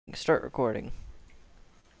Start recording.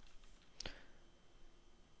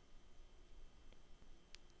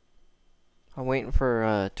 I'm waiting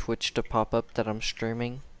for Twitch to pop up that I'm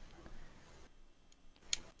streaming.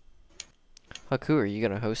 Haku, are you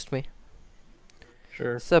gonna host me?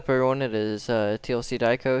 Sure. What's up, everyone? It is TLC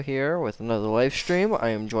Daiko here with another live stream. I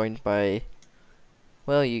am joined by,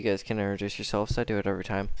 well, you guys can introduce yourselves. I do it every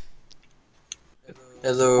time.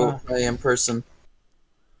 Hello, I am person.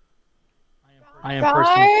 I am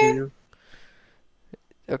person too.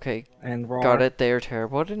 Okay, And Raw. got it. They are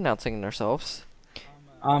terrible at announcing themselves.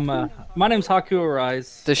 My name's Haku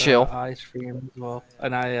Arise. The shill. I stream as well,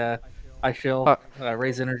 and I shill.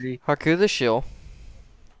 Raise energy. Haku the shill.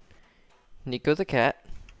 Nico the cat.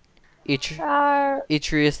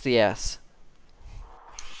 Atreus the ass.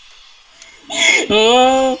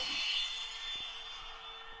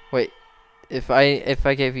 Wait, if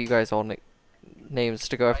I gave you guys all names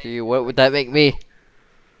to go after you, what would that make me?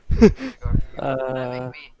 That's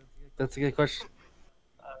a good question.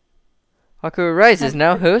 Haku Rise is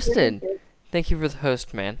now hosted. Thank you for the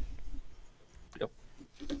host, man. Yep.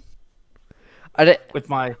 I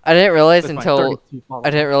didn't realize until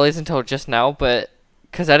just now, but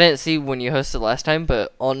because I didn't see when you hosted last time,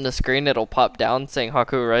 but on the screen it'll pop down saying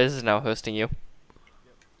Haku Rise is now hosting you.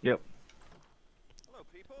 Yep.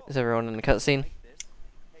 Is everyone in the cutscene?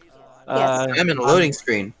 Yes. I'm in a loading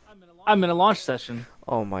screen. I'm in a launch session.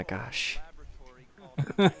 Oh my gosh.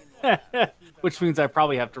 Which means I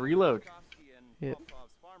probably have to reload. Yep.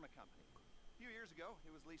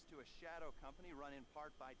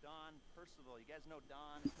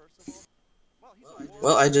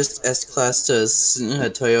 Well, I just S-classed a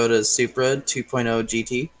Toyota Supra 2.0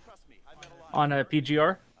 GT. On a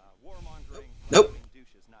PGR? Nope.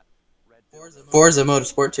 Forza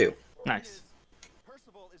Motorsport 2. Nice.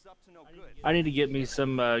 I need to get me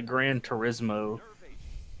some Gran Turismo.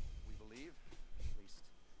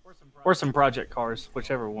 Or some Project Cars,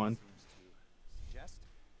 whichever one.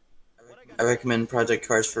 I recommend Project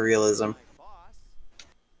Cars for realism.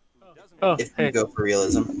 Oh, If hey. you go for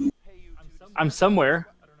realism. I'm somewhere.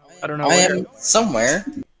 I don't know I where. am somewhere.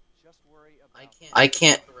 I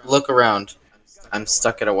can't look around. I'm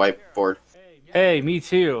stuck at a whiteboard. Hey, me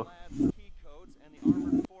too.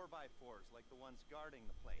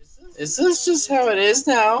 Is this just how it is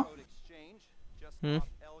now? Hmm?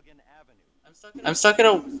 I'm stuck at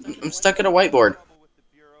a whiteboard.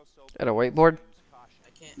 At a whiteboard?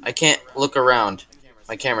 I can't look around.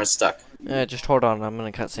 My camera's stuck. Just hold on. I'm in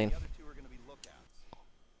a cutscene.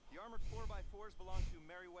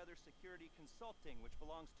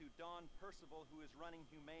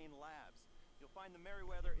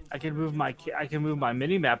 I can move my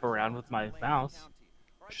mini map around with my mouse.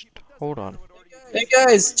 Just hold on. Hey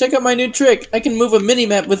guys, check out my new trick. I can move a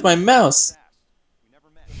mini-map with my mouse.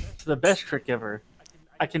 It's the best trick ever.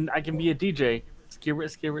 I can be a DJ.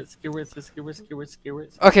 Skirrit.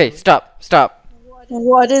 Okay, stop.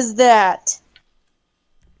 What is that?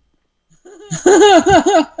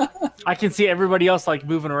 I can see everybody else like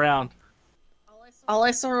moving around. All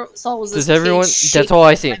I saw was this Does everyone? cage That's all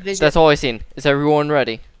I shaking seen. my vision. That's all I seen. Is everyone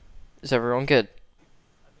ready? Is everyone good?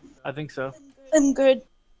 I think so. I'm good.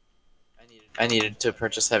 I needed to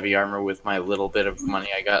purchase heavy armor with my little bit of money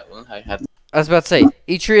I got. I was about to say,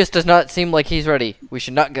 Atreus does not seem like he's ready. We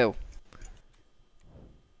should not go.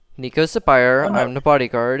 Nico's the buyer, I'm the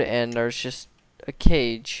bodyguard, and there's just a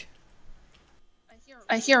cage.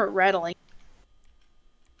 I hear it rattling.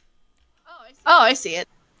 Oh, I see it.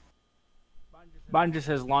 Mine just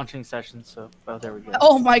says launching session, so there we go.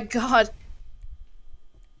 Oh my god.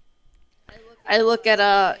 I look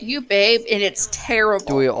at you, babe, and it's terrible.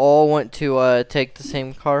 Do we all want to take the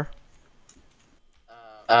same car?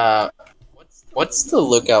 What's the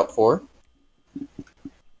lookout for?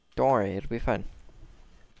 Don't worry, it'll be fine.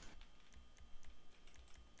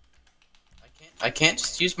 I can't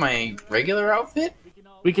just use my regular outfit?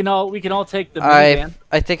 We can all take the minivan.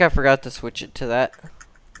 I think I forgot to switch it to that.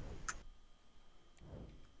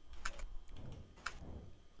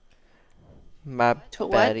 My To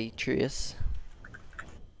what? bad, Atreus.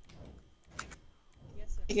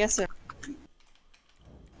 I guess so.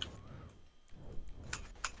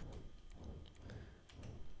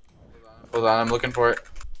 Hold on, I'm looking for it.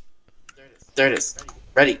 There it is.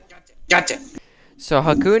 Ready. Gotcha. So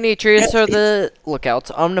Haku and Atreus are the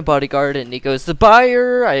lookouts. I'm the bodyguard, and Nico's the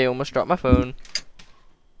buyer. I almost dropped my phone.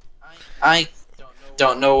 I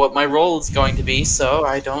don't know what my role is going to be, so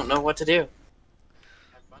I don't know what to do.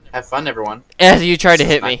 Have fun, everyone. As you try to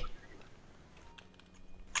hit me.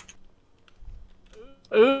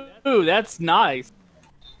 Ooh, that's nice.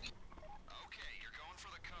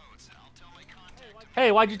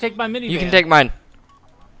 Hey, why'd you take my minivan? You can take mine.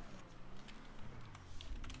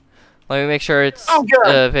 Let me make sure it's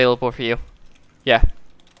available for you. Yeah.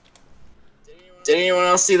 Did anyone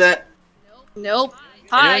else see that? Nope. Did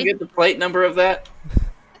Hi. anyone get the plate number of that?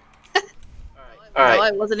 No, Alright.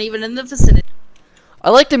 I wasn't even in the vicinity. I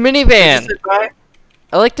like the minivan. Did you say bye?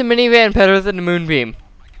 I like the minivan better than the Moonbeam.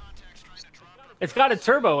 It's got a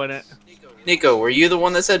turbo in it. Nico, were you the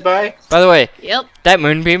one that said bye? By the way, Yep. that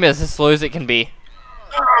Moonbeam is as slow as it can be.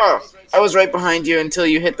 Oh, I was right behind you until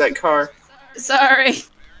you hit that car. Sorry.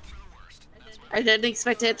 I didn't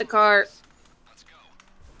expect to hit the car.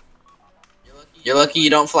 You're lucky you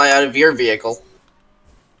don't fly out of your vehicle.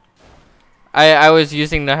 I was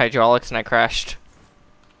using the hydraulics and I crashed.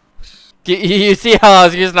 You see how I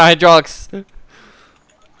was using the hydraulics?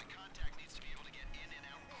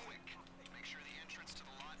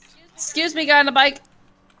 Excuse me, guy on the bike.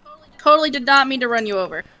 Totally did not mean to run you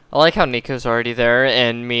over. I like how Nico's already there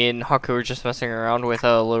and me and Haku are just messing around with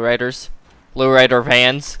lowriders. Lowrider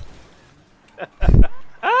vans.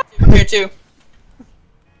 Here too.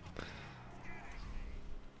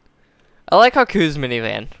 I like Haku's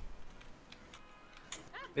minivan.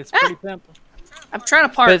 It's pretty pimp. I'm trying to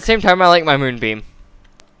But park. at the same time, I like my Moonbeam.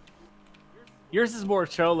 Yours is more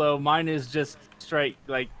cholo. Mine is just straight,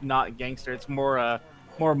 like, not gangster. It's more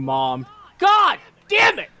mom. God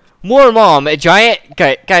damn it! More mom, a giant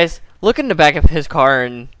guys. Look in the back of his car,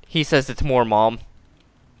 and he says it's more mom.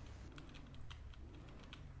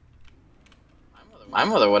 My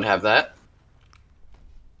mother would have that.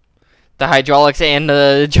 The hydraulics and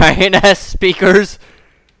the giant ass speakers.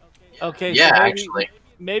 Okay. Yeah, so actually.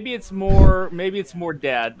 Maybe it's more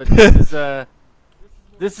dad, but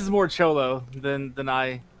this is more cholo than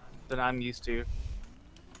I'm used to.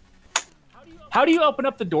 How do you open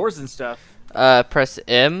up the doors and stuff? Press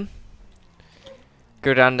M.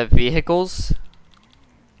 Go down to vehicles.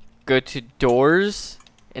 Go to doors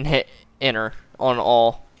and hit enter on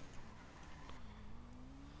all.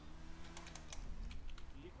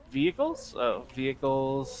 Vehicles? Oh,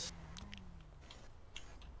 vehicles.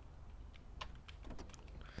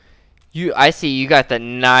 I see you got the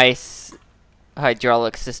nice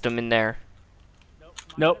hydraulic system in there.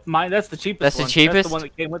 Nope, mine. That's the cheapest. That's the one. cheapest? That's the one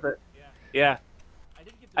that came with it. Yeah.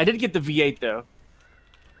 I did get the V8 though.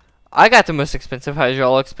 I got the most expensive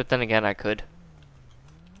hydraulics, but then again, I could.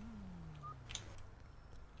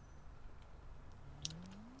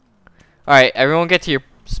 Alright, everyone get to your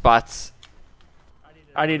spots.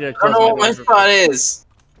 I need to I close don't know what my door. spot is.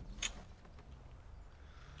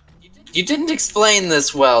 You didn't explain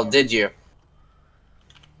this well, did you?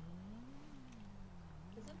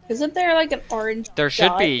 Isn't there like an orange There should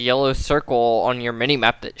dot? be a yellow circle on your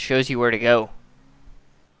mini-map that shows you where to go.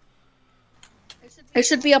 It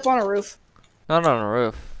should be up on a roof. Not on a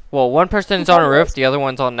roof. Well, one person's on a roof, the other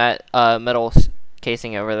one's on that metal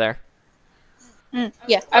casing over there.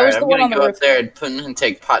 Yeah, I was Alright, the I'm one gonna on the go roof. up there and put and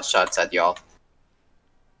take pot shots at y'all.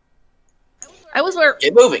 I was where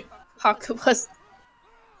Get moving. Haku was.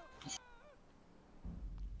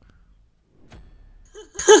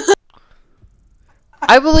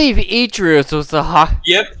 I believe each roof was the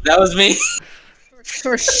Yep, that was me.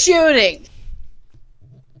 For shooting.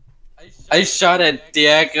 I shot at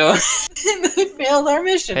Diaco and I failed our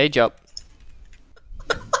mission. Hey, jump.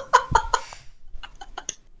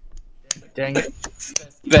 Dang it.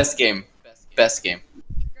 Best game. Best game.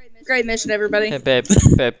 Great mission, everybody. Hey, babe.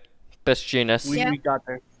 Babe. Best genus. We Yeah. got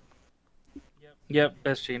there. Yep,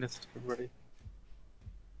 best genus, everybody.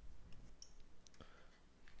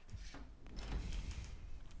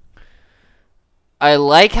 I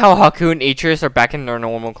like how Haku and Atreus are back in their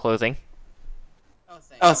normal clothing.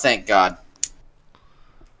 Oh, thank God.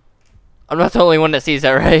 I'm not the only one that sees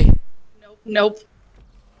that, right? Nope.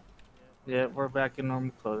 Yeah, we're back in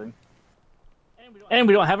normal clothing. And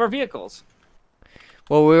we don't have our vehicles.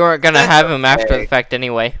 Well, we weren't gonna That's have him after okay. the fact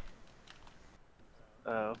anyway.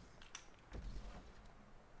 Oh.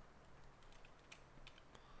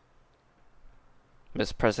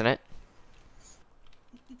 Mr. President.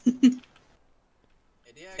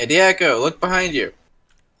 Hey, Diaco, look behind you.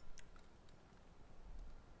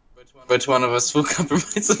 Which one of us will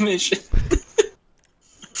compromise the mission?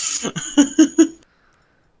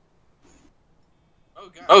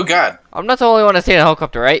 Oh God. I'm not the only one to see a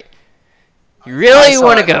helicopter, right? You really saw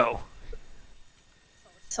want to it. go?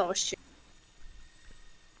 So shit.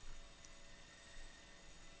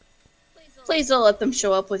 Please don't let them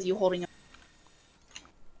show up with you holding.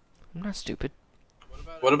 I'm not stupid.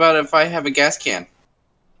 What about if I have a gas can?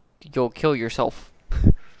 You'll kill yourself.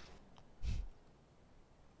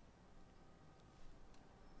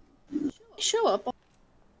 Show up.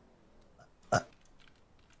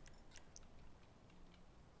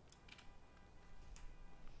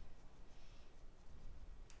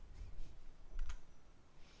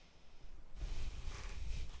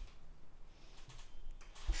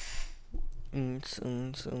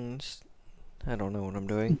 I don't know what I'm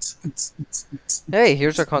doing. Hey,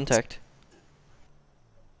 here's our contact.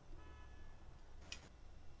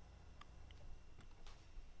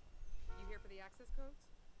 You here for the access codes?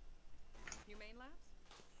 Humain Labs?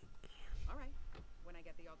 All right. When I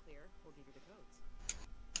get the all clear, we'll give you the codes.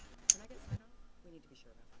 Can I get sign off? We need to be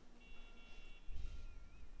sure about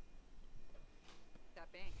that.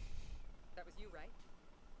 That bank. That was you, right?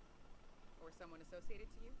 Or someone associated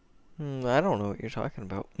to you? I don't know what you're talking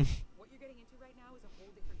about. What you're getting into right now is a whole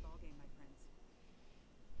different ballgame, my friends.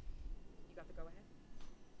 You got the go-ahead?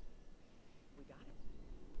 We got it.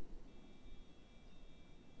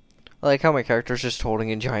 I like how my character's just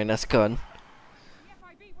holding a giant-ass gun. The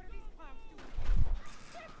FIB, what are these clowns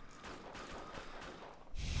doing?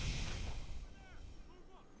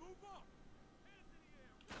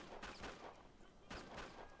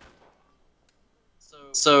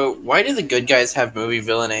 So why do the good guys have movie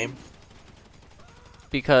villain aim?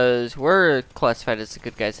 Because we're classified as the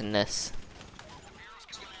good guys in this.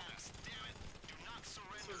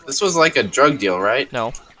 This was like a drug deal, right?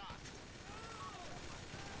 No.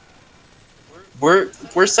 We're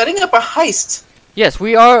setting up a heist. Yes,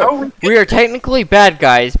 we are. Oh, We are technically bad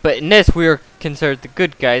guys, but in this we are considered the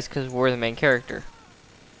good guys because we're the main character.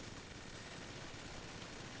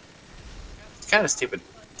 It's kind of stupid.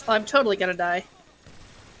 Oh, I'm totally gonna die.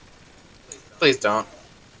 Please don't.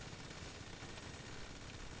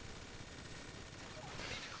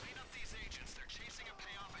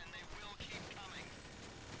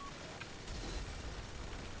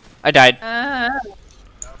 I died.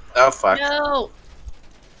 Oh fuck. No.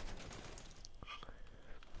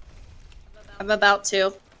 I'm about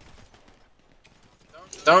to.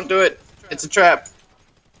 Don't do it. It's a trap.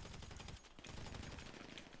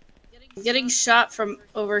 I'm getting shot from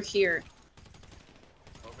over here.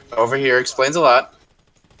 Over here explains a lot.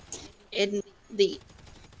 In the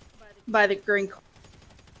by the green car.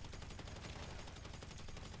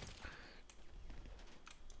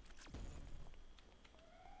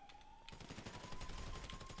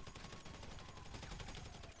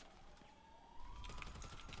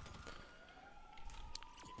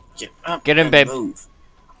 Get up. Get in, and babe. Move.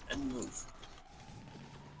 And move.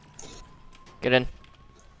 Get in.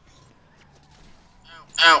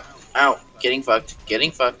 Ow. Ow. Getting fucked.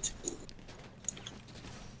 Getting fucked.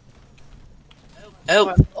 Help.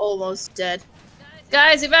 I'm almost dead.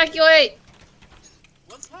 Guys, evacuate!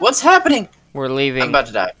 What's happening? We're leaving. I'm about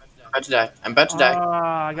to die. I'm about to die. I'm about to die.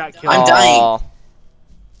 I got killed. I'm dying. Aw.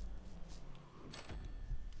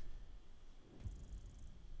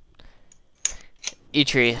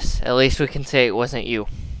 Atreus, at least we can say it wasn't you.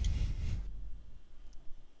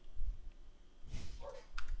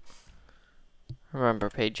 Remember,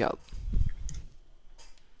 page up.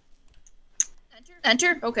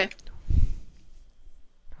 Enter? Okay.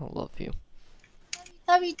 I love you.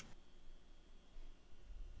 Love you.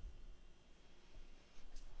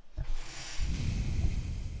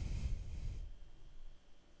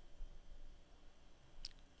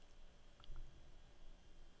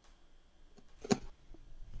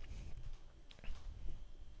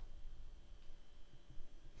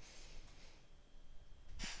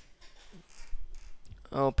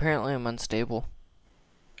 Oh, apparently I'm unstable.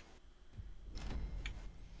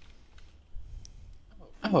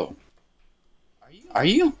 Oh. Are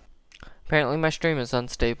you? Apparently my stream is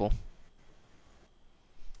unstable.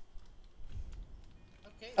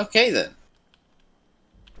 Okay then.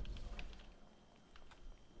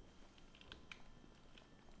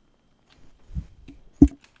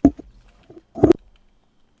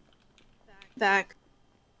 Back.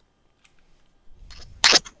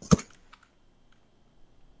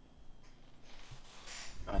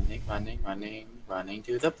 Running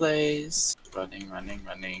to the place.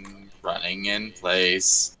 Running in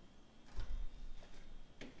place.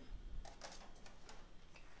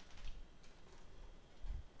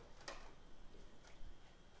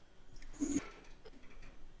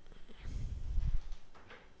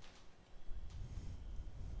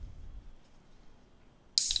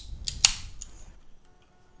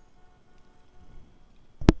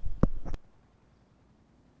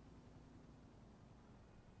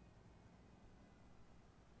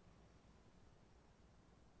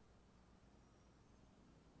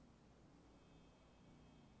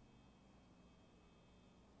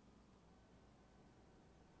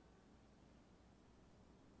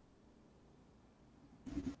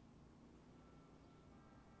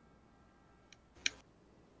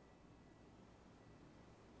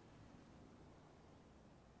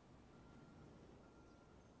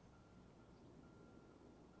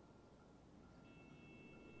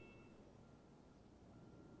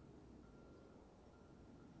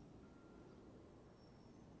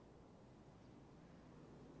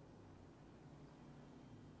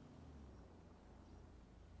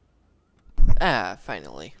 Ah,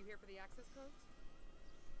 finally. You here for the access codes?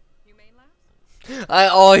 Humain labs? I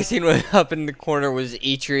always seen what up in the corner was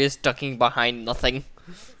Atreus ducking behind nothing.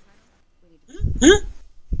 Can I get sign-on? We need to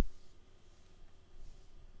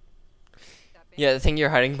that bank Yeah, the thing you're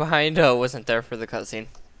hiding behind wasn't there for the cutscene.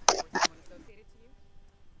 or someone associated to you?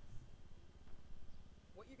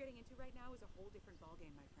 What you're getting into right now is a whole different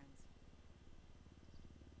ballgame, my friends.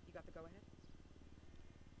 You got the go-ahead?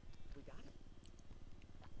 We got it.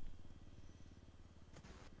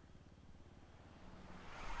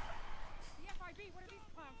 CFIB, what are these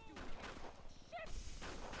clowns doing here? Shit!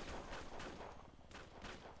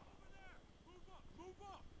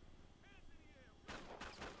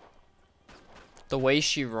 The way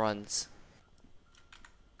she runs.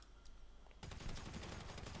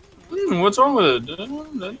 What's wrong with it? I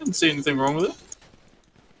didn't see anything wrong with it.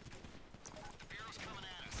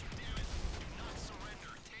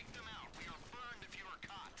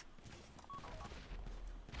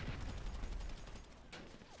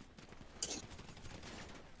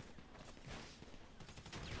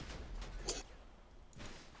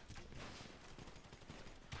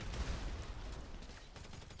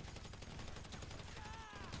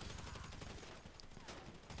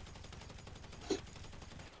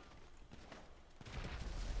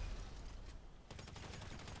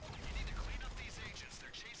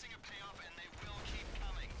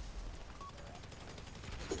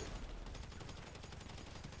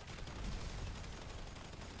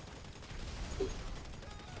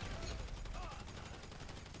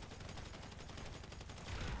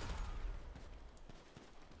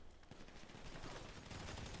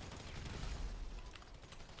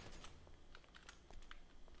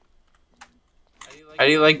 How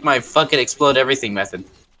do you like my fucking explode everything method?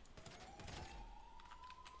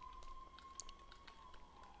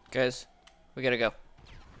 Guys, we gotta go.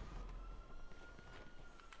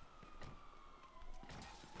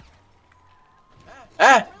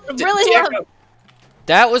 Ah! Really love.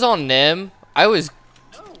 That was on Nim. I was.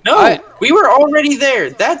 No! We were already there!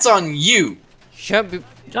 That's on you! Shut be.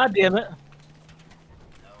 God damn it.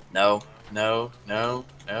 No, no, no,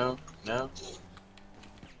 no, no.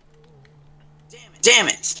 Damn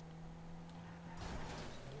it!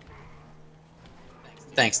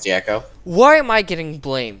 Thanks, Diaco. Why am I getting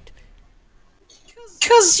blamed?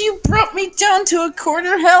 Cause you brought me down to a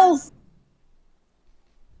quarter health!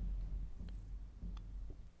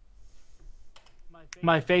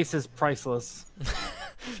 My face is priceless.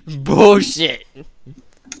 Bullshit.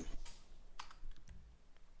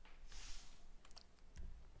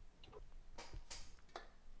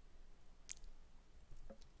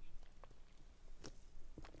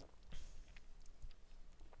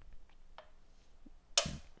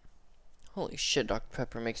 Holy shit, Dr.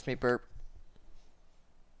 Pepper makes me burp.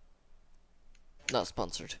 Not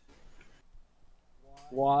sponsored.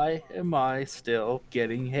 Why am I still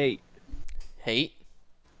getting hate? Hate?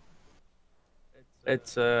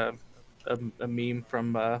 It's a meme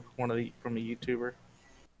from from a YouTuber.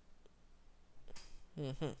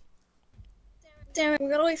 Mm-hmm. Damn it, we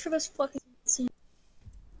gotta wait for this fucking scene.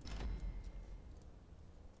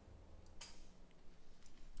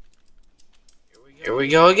 Here we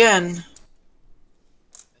go again.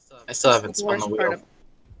 I still haven't The spun the worst part wheel.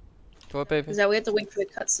 of What, baby? is that we have to wait for the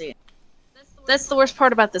cutscene. That's the worst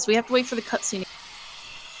part about this. We have to wait for the cutscene.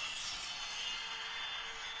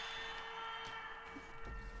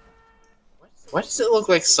 Why does it look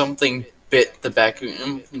like something bit the back,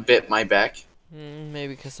 bit my back?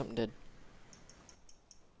 Maybe because something did.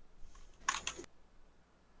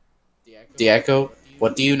 Diaco,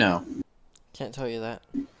 what do you know? Can't tell you that.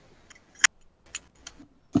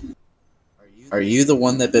 Are you the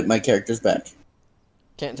one that bit my character's back?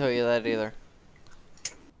 Can't tell you that either.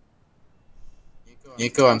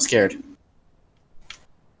 Nico, I'm scared.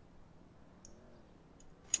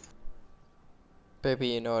 Baby,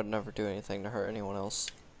 you know I'd never do anything to hurt anyone else.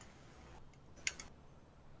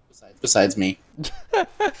 Besides me. You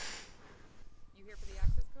here for the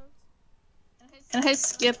access codes? Can I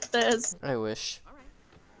skip this? I wish. All right.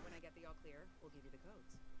 When I get the all clear, we'll give you the codes.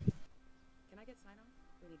 Can I get sign-on?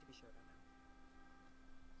 We need to be sure about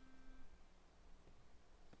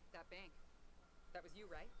that. That bank. That was you,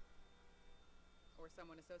 right? Or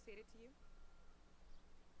someone associated to you?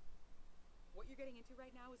 What you're getting into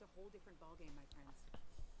right now is a whole different ballgame, my friends.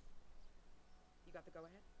 You got the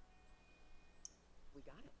go-ahead? We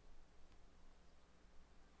got it.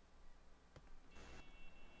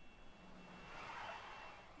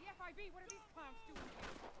 CFIB, what are these clowns doing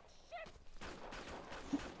here? Shit!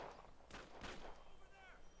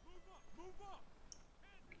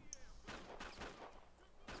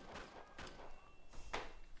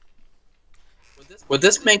 Would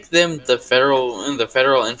this make them the Federal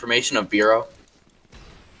Information Bureau?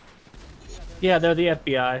 Yeah, they're the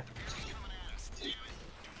FBI.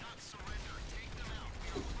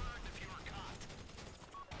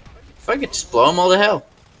 If I could just blow them all to hell.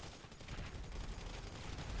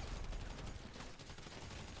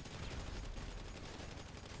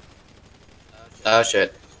 Oh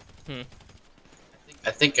shit.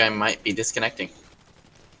 I think I might be disconnecting.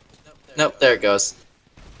 Nope, there it goes.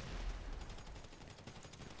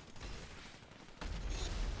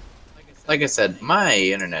 Like I said, my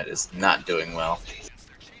internet is not doing well.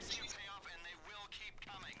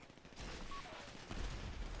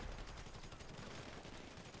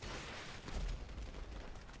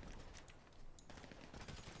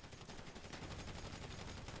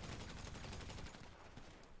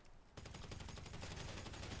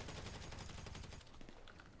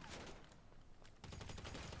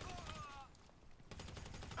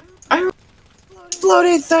 I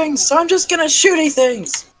exploded things, so I'm just gonna shooty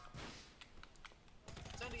things.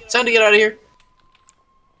 Time to get out of here.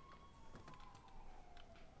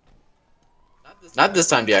 Not this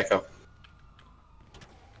time, Diaco.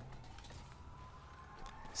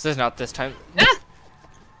 This is not this time.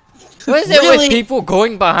 What is it with people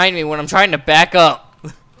going behind me when I'm trying to back up?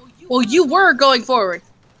 Well, you were going forward.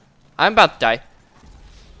 I'm about to die.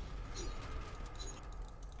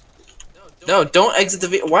 No, don't exit the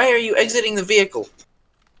vehicle. Why are you exiting the vehicle?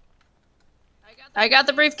 I got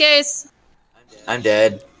the briefcase. I'm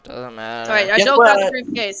dead. Doesn't matter. Alright, I Guess don't got what? the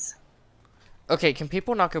briefcase. Okay, can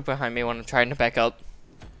people not go behind me when I'm trying to back up?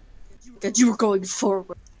 That you were going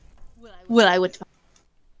forward. When I went to...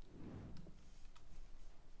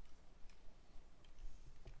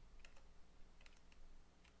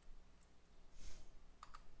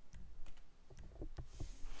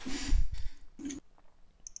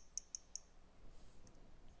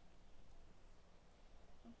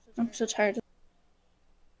 I'm so tired.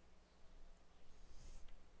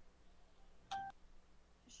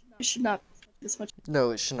 It should not be this much.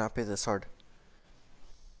 No, it should not be this hard.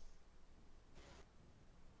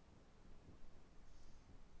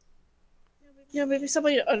 Yeah, maybe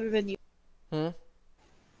somebody other than you. Hmm?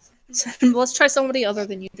 Let's try somebody other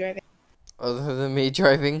than you driving. Other than me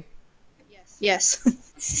driving?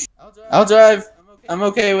 Yes. I'll drive. I'm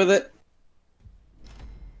okay with it.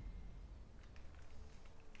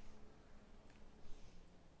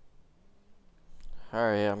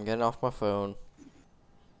 Alright, I'm getting off my phone.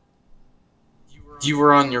 You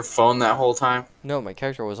were on your phone that whole time? No, my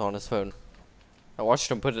character was on his phone. I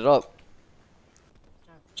watched him put it up.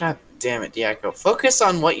 God damn it, Diaco. Focus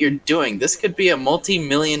on what you're doing. This could be a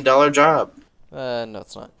multi-million-dollar job. No,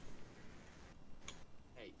 it's not.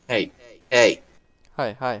 Hey.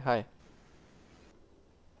 Hi.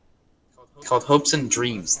 Called Hopes and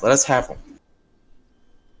Dreams. Let us have them.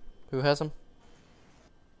 Who has them?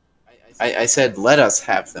 I said let us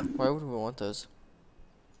have them. Why would we want those?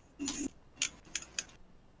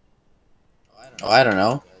 Oh, I don't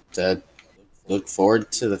know. To look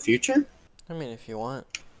forward to the future? I mean, if you want.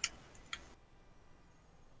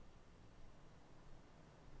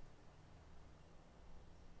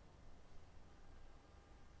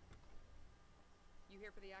 You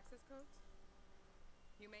here for the access codes?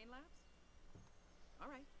 Humain Labs?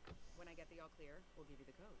 Alright. When I get the all clear, we'll give you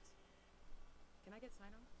the codes. Can I get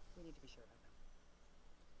sign-on? We need to be sure about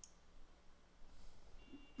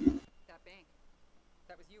them. That bank.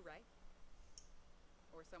 That was you, right?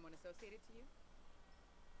 Or someone associated to you?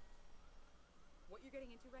 What you're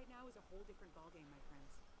getting into right now is a whole different ballgame, my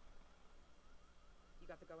friends. You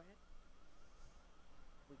got the go-ahead?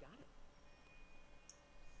 We got it.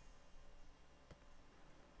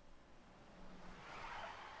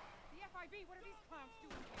 The FIB, what are these clowns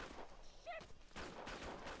doing here? Shit!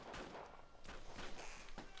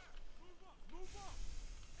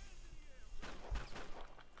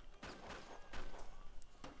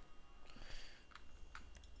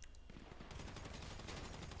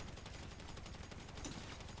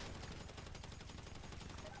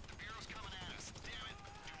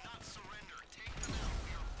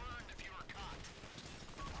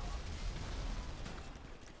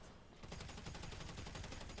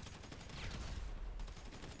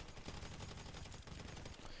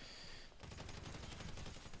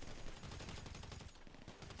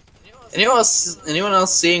 Anyone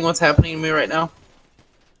else seeing what's happening to me right now?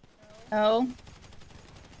 No. You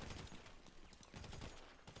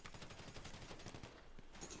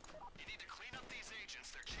need to clean up these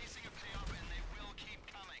agents. They're chasing a payoff and they will keep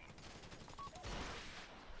coming.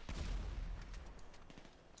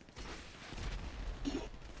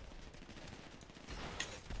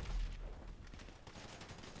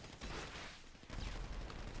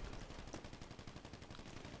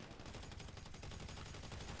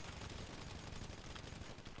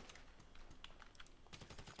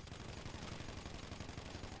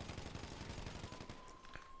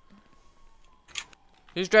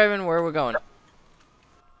 Who's driving? Where are we going?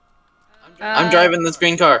 I'm driving this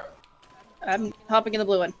green car. I'm hopping in the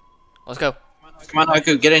blue one. Let's go. Come on,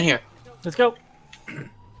 Haku, get in here. Let's go.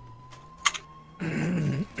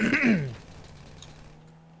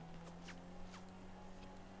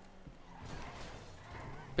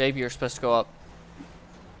 Babe, you're supposed to go up.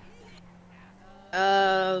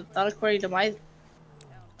 Not according to my.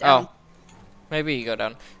 Down. Oh. Maybe you go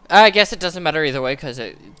down. I guess it doesn't matter either way because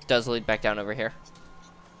it does lead back down over here.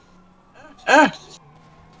 Ah!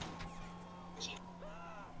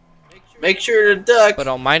 Make sure to duck. But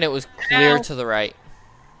on mine it was clear Ow. to the right.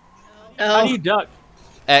 How Oh, do you duck?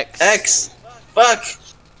 X. X. Fuck.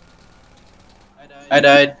 I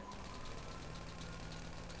died.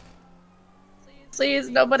 please,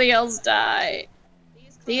 nobody else die.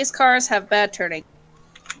 These cars have bad turning.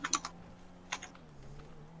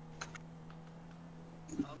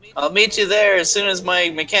 I'll meet you there as soon as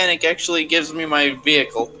my mechanic actually gives me my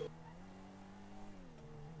vehicle.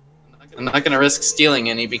 I'm not gonna risk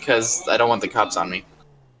stealing any because I don't want the cops on me.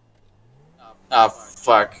 Oh,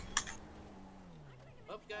 fuck.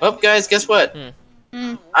 Well, guys, guess what?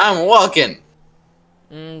 I'm walking.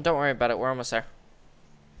 Don't worry about it. We're almost there.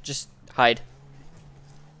 Just hide.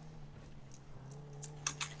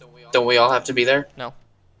 Don't we all have to be there? No.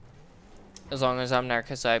 As long as I'm there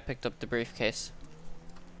because I picked up the briefcase.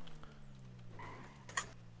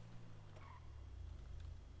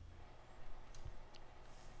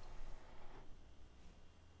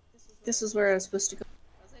 This is where I was supposed to go.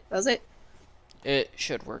 Was it? It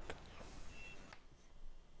should work.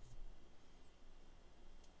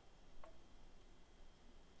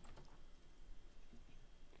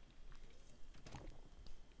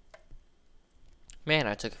 Man,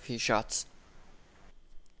 I took a few shots.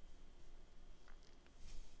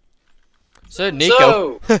 So,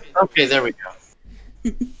 Nico. So, okay, there we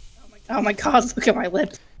go. Oh my god, look at my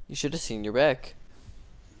lips. You should have seen your back.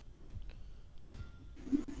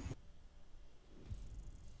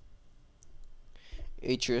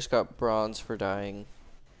 Atreus got bronze for dying.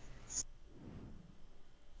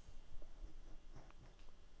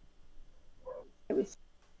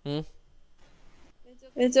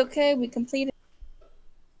 It's okay, we completed.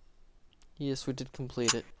 Yes, we did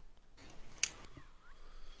complete it.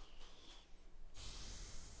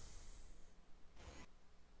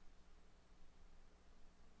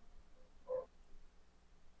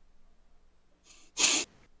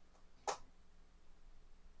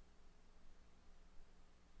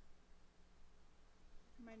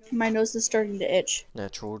 My nose is starting to itch.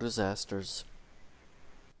 Natural disasters.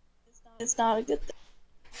 It's not a good thing.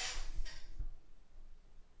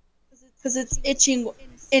 Because it's itching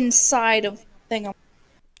inside of thing.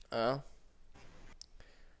 Oh.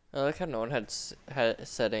 I like how no one had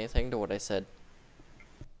said anything to what I said.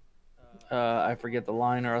 I forget the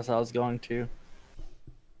line, or else I was going to.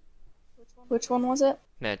 Which one was it?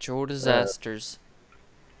 Natural disasters.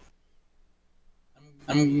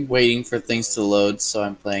 I'm waiting for things to load, so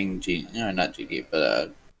I'm playing not GD,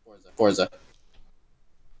 but Forza.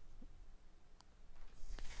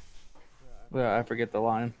 Yeah, I forget the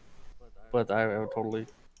line, but I would totally.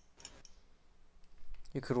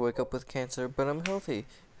 You could wake up with cancer, but I'm healthy.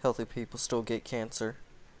 Healthy people still get cancer.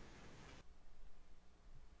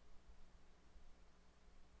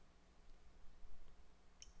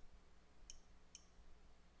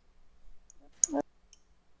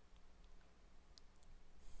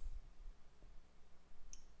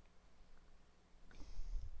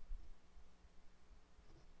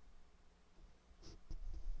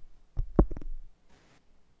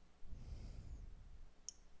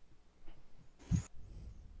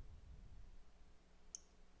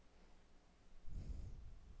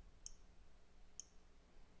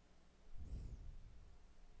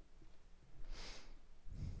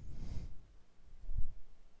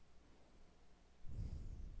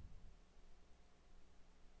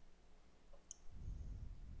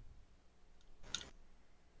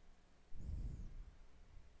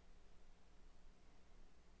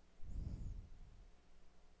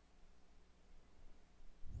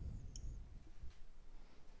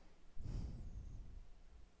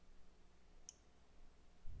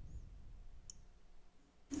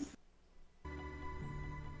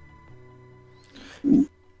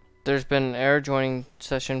 There's been an error joining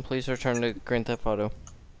session. Please return to Grand Theft Auto.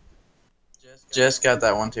 Just got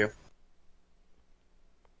that one too.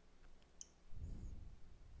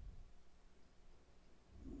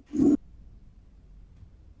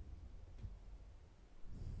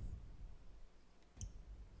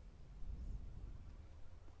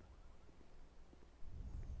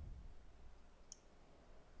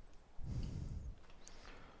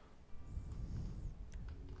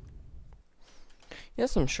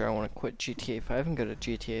 Yes, I'm sure I want to quit GTA 5 and go to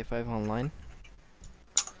GTA 5 Online.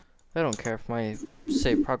 I don't care if my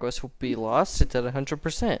save progress will be lost, it's at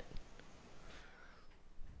 100%.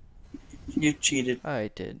 You cheated. I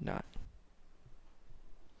did not.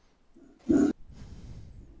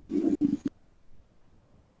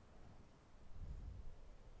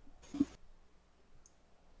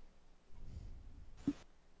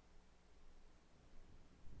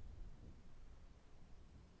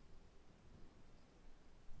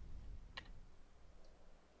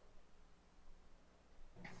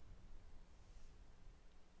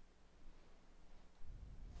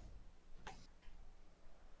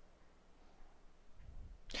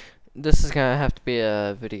 This is gonna have to be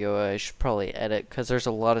a video I should probably edit, because there's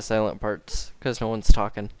a lot of silent parts, because no one's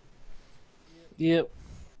talking. Yep.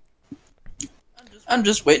 I'm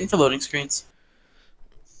just waiting for loading screens.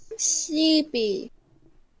 Sleepy.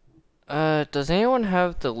 Does anyone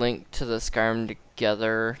have the link to the Skyrim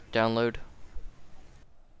Together download?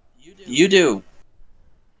 You do.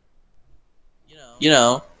 You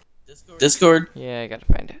know, Discord. Yeah, I gotta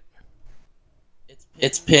find it.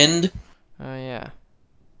 It's pinned. Oh, yeah.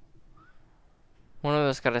 One of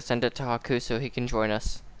us gotta send it to Haku so he can join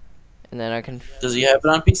us. And then I can... Does he have it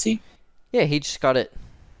on PC? Yeah, he just got it.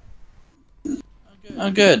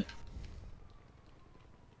 Oh, good.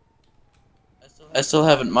 I still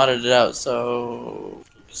haven't modded it out, so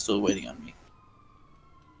still waiting on me.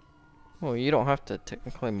 Well, you don't have to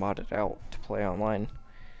technically mod it out to play online.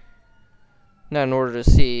 Now, in order to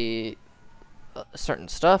see certain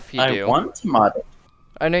stuff, you do. I want to mod it.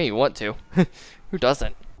 I know you want to. Who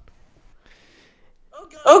doesn't?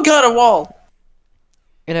 Oh god, a wall!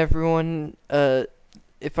 And everyone,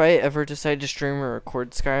 if I ever decide to stream or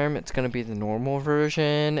record Skyrim, it's gonna be the normal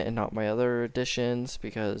version and not my other editions,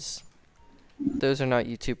 because those are not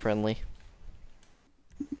YouTube friendly.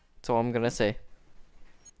 That's all I'm gonna say.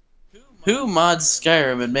 Who mods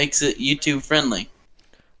Skyrim and makes it YouTube friendly?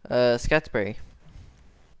 Scatsberry.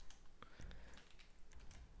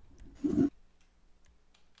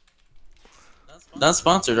 Not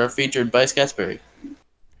sponsored or featured by Scatsberry.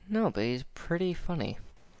 No, but he's pretty funny.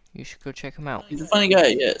 You should go check him out. He's a funny guy,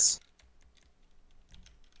 yes.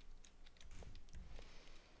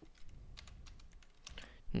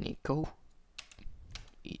 Nico.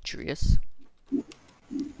 Idris.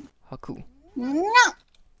 Haku. No.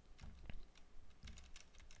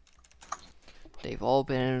 They've all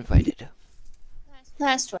been invited.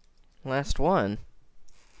 Last one. Last one.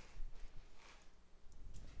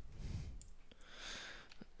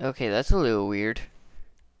 Okay, that's a little weird.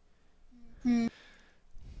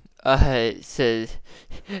 It says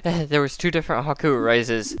there was 2 different Haku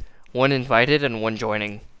Rises, one invited and one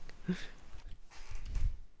joining.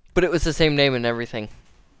 But it was the same name and everything.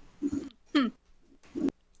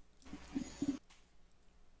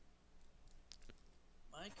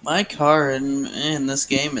 My car in this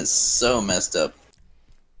game is so messed up.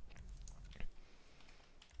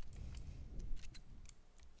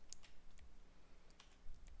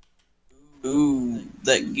 Ooh,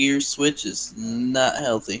 that gear switch is not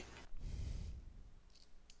healthy.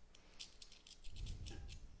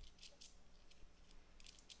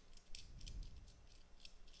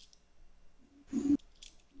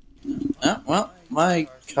 Oh, well, my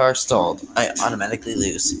car stalled. I automatically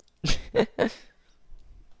lose.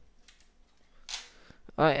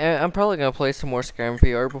 I'm probably gonna play some more Skyrim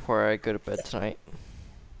VR before I go to bed tonight.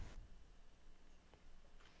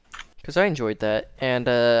 Cause I enjoyed that, and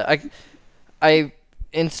I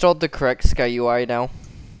installed the correct Sky UI now.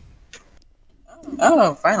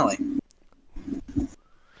 Oh, finally.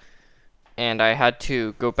 And I had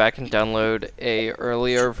to go back and download a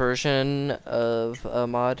earlier version of a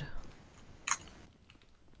mod.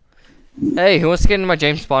 Hey, who wants to get in my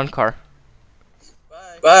James Bond car?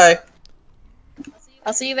 Bye.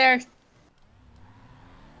 I'll see you there.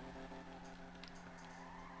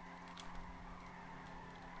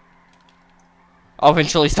 I'll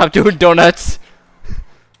eventually stop doing donuts.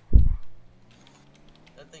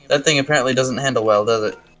 That thing apparently doesn't handle well, does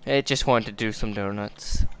it? It just wanted to do some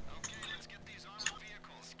donuts. Okay, let's get these armored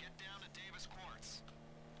vehicles. Get down to Davis Quartz.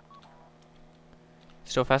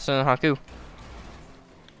 Still faster than Haku.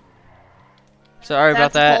 Sorry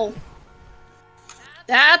about That's that. a pole.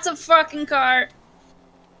 That's a fucking car.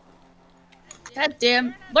 God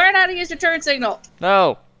damn. Learn how to use your turn signal.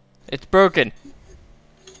 No, it's broken.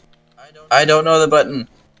 I don't know the button.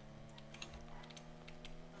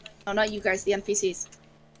 Oh, not you guys, the NPCs.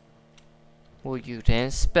 Well, you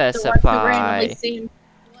didn't The specify.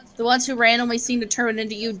 ones who randomly seem to turn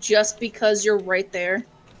into you just because you're right there.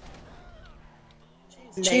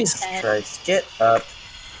 Jesus Christ, get up.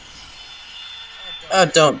 Oh,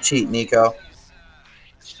 don't cheat, Nico.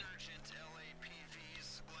 Insurgent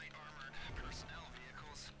LAPVs, light armored personnel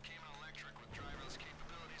vehicles, came out electric with driverless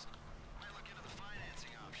capabilities. Might look into the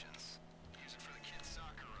financing options. Use it for the kids'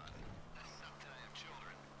 soccer run. Not that I have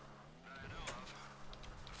children that I know of.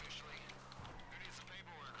 Officially, who needs the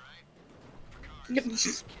paperwork, right? For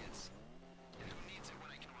cars, kids. Yeah, who needs it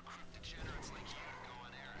when I can recruit degenerates like you to go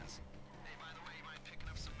on errands? Hey, by the way, you mind picking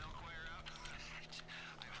up some milkware out?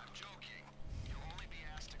 I'm joking. You'll only be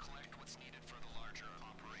asked to collect what's needed for the larger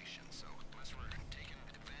operation, so unless we're taking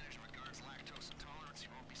advantage of a guard's lactose intolerance, you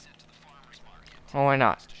won't be sent to the farmer's market. Oh, why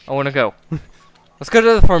not? I want to go. Let's go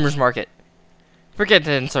to the farmer's market. Forget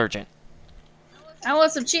the insurgent. I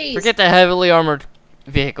want some cheese. Forget the heavily armored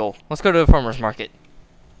vehicle. Let's go to the farmer's market.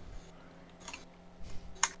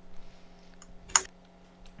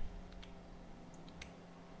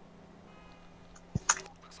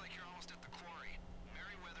 Looks like you're almost at the quarry.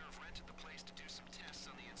 Merryweather have rented the place to do some tests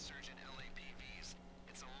on the insurgent LAPVs.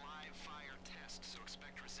 It's a live fire test, so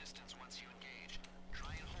expect resistance once you engage.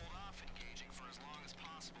 Try and hold off engaging for as long as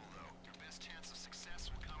possible, though. Your best chance of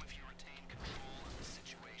success will come if you retain control of the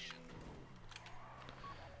situation.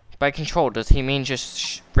 By control, does he mean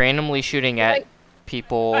just randomly shooting at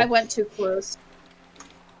people? I went too close.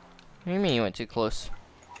 What do you mean you went too close?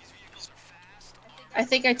 I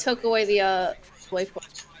think I took away the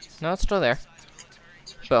waypoint. No, it's still there.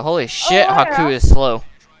 But holy shit, Oh, yeah. Haku is slow.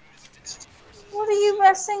 What are you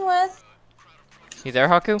messing with? You there,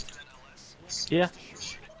 Haku? Yeah,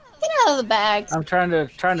 Get out of the bag. I'm trying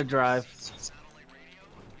to drive.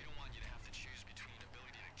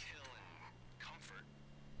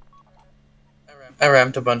 I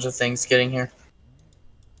rammed a bunch of things getting here.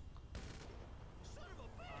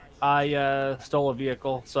 I stole a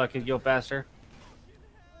vehicle so I could go faster.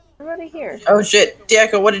 Everybody here. Oh shit,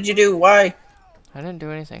 Diaco, what did you do? Why? I didn't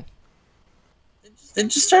do anything. They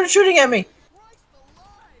just started shooting at me.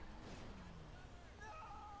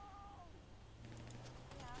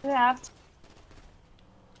 Yeah.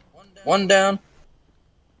 One down.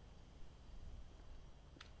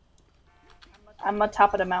 I'm on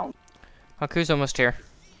top of the mountain. Haku's almost here.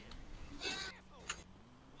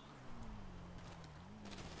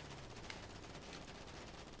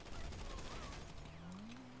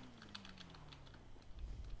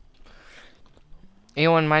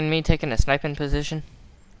 Anyone mind me taking a sniping position?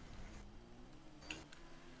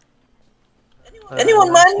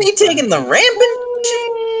 Anyone mind me taking the rampant?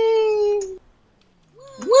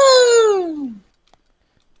 Woo!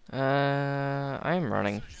 I'm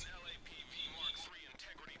running.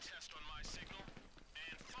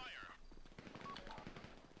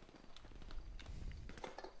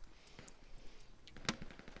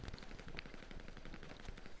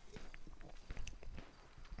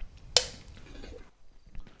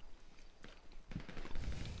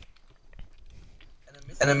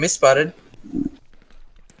 Enemy spotted.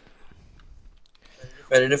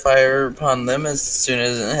 Ready to fire upon them as soon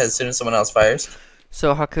as someone else fires.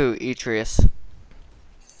 So Haku, Atreus.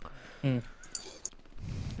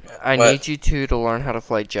 I What? need you two to learn how to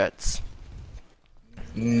fly jets.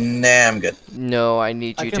 Nah, I'm good. No, I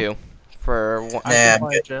need I you can- to. For Nah, I I'm can good.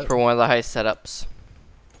 fly a jet. for one of the heist setups.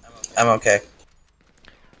 I'm okay.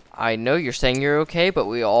 I know you're saying you're okay, but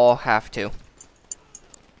we all have to.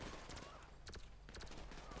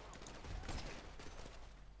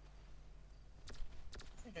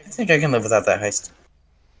 I think I can live without that heist.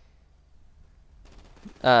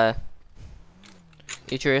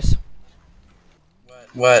 Atreus,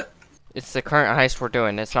 What? it's the current heist we're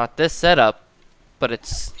doing. It's not this setup, but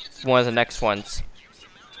it's one of the next ones.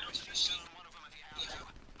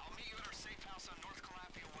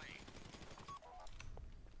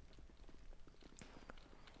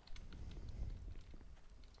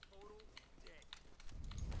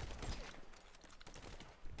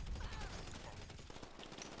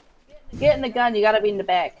 Get in the gun, you gotta be in the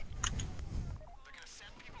back. They're gonna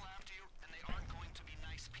send people after you, and they aren't going to be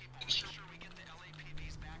nice people. Make sure we get the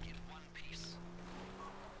LAPVs back in one piece.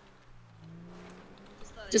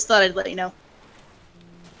 Just thought I'd let you know.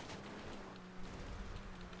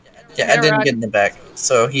 Yeah, I didn't get in the back,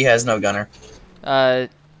 so he has no gunner.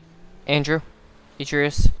 Andrew,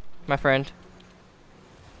 Atreus, my friend.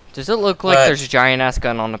 Does it look like What? there's a giant ass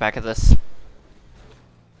gun on the back of this?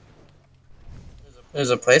 There's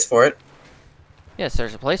a place for it. Yes,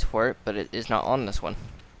 there's a place for it, but it is not on this one.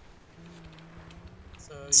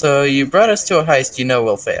 So you brought us to a heist you know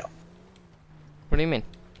will fail. What do you mean?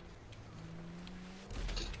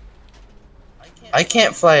 I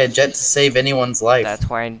can't fly a jet to save anyone's life. That's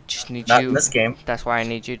why I just need Not you. in this game. That's why I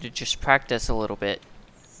need you to just practice a little bit.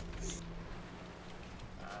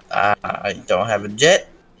 I don't have a jet.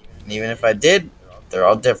 And even if I did, they're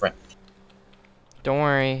all different. Don't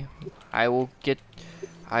worry. I will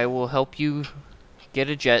help you get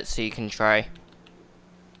a jet so you can try.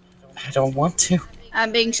 I don't want to.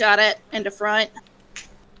 I'm being shot at in the front.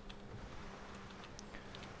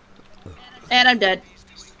 And I'm dead.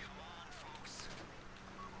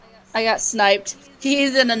 I got sniped.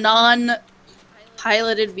 He's in a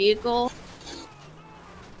non-piloted vehicle.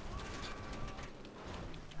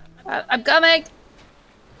 I'm coming!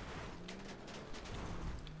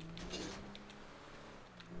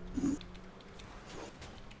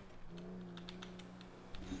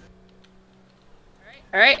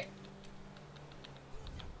 Alright.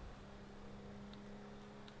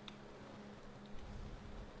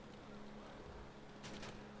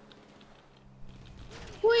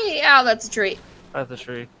 Whee! Ow, that's a tree. That's a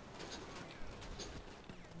tree.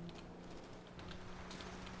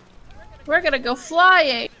 We're gonna go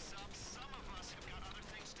flying! Some of us have got other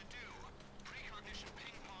things to do. Precognition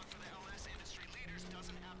ping pong for the LS industry leaders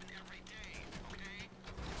doesn't happen every day, okay?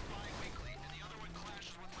 It's bi-weekly, and the other one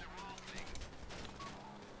clashes with my role thing.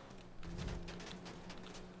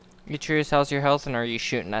 You curious how's your health and are you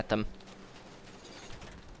shooting at them?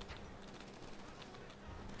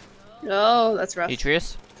 Oh, that's rough.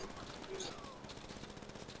 Detrius?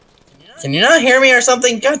 Can you not hear me or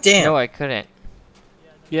something? God damn. No, I couldn't.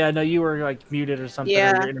 Yeah, no, you were like muted or something,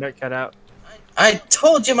 Yeah. or your internet cut out. I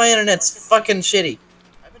told you my internet's fucking shitty.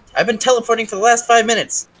 I've been teleporting for the last 5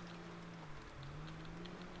 minutes.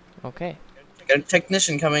 Okay. Got a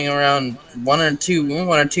technician coming around 1 or 2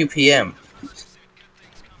 p.m.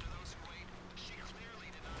 She clearly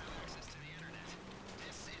did not have access to the internet.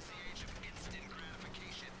 This is the age of instant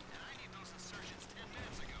gratification, and I need those insertions 10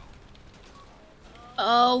 minutes ago.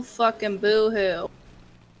 Oh, fucking boo-hoo.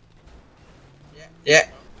 Yeah.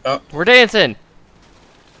 Oh, We're dancing!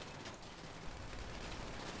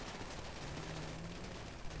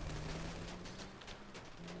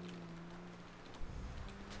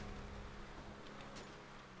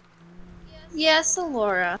 Yes,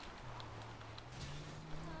 Alora.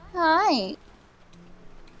 Hi.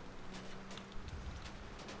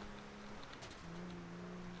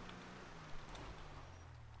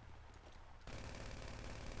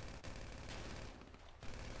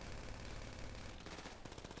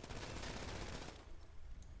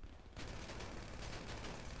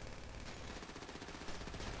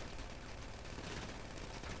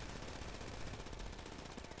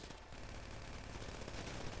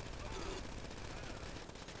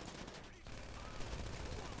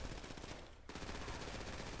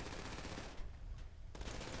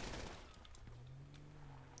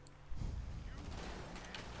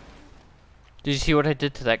 Did you see what I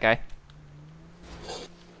did to that guy?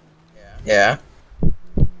 yeah.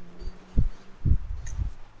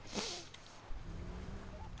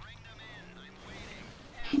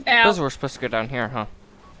 Ow. Those were supposed to go down here, huh?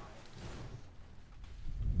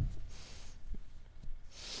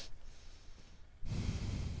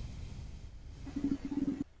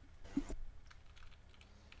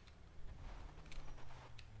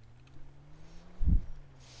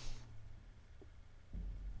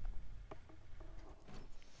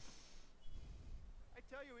 I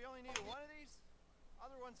tell you, we only needed one of these.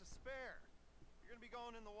 Other one's a spare. You're gonna be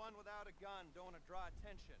going in the one without a gun. Don't want to draw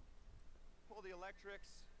attention. Pull the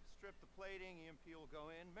electrics, strip the plating. EMP will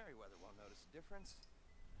go in. Merriweather won't notice a difference.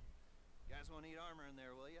 You guys won't need armor in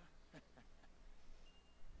there, will you?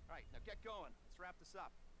 All right, now get going. Let's wrap this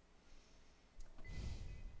up.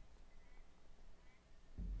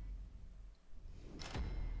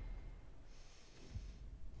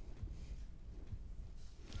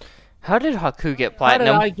 How did Haku get How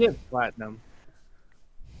platinum? did I get platinum?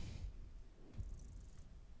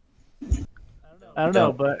 I don't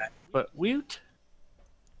know, but Woot?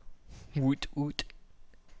 Woot woot.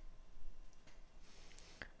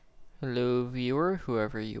 Hello, viewer,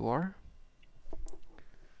 whoever you are.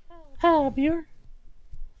 Hi, viewer.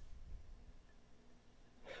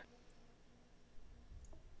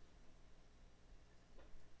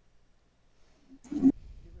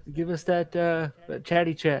 Give us that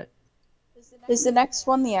chatty chat. Is the next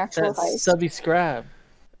one the actual That heist? subscribe.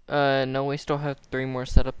 No, we still have 3 more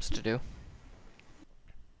setups to do.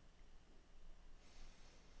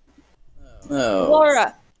 Oh.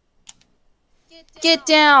 Laura! Get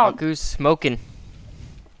down! Haku's smoking.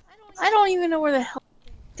 I don't even know where the hell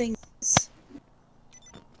thing is.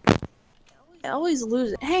 I always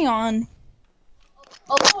lose it. Hang on.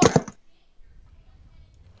 Oh, Laura!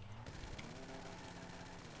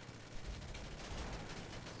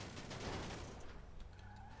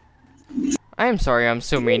 I am sorry I'm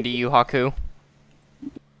so mean to you, Haku.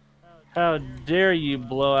 How dare you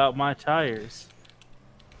blow out my tires?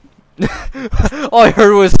 All I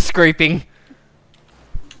heard was scraping.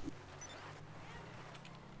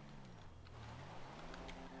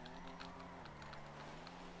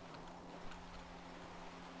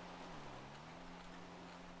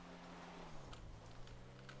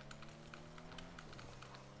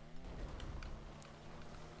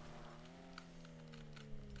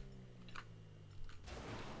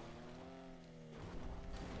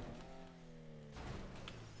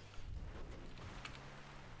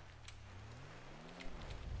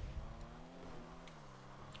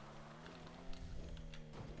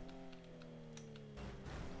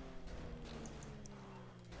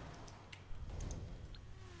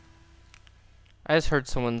 I just heard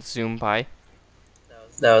someone zoom by.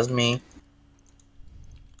 That was me.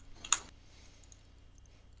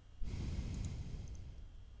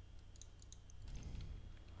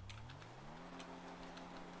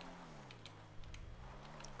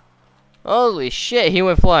 Holy shit, he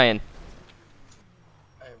went flying.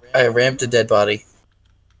 I ramped a dead body.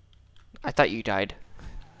 I thought you died.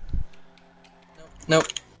 Nope.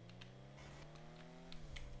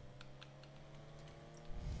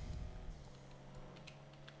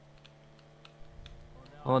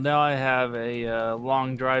 Well, now I have a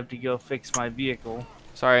long drive to go fix my vehicle.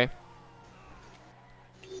 Sorry.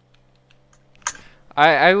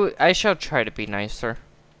 I shall try to be nicer.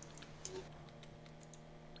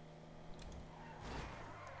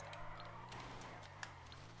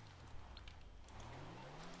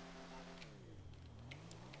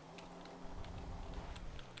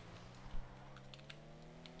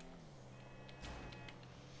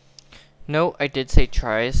 No, I did say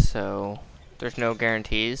try, so there's no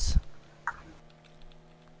guarantees.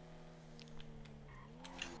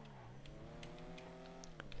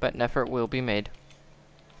 But an effort will be made.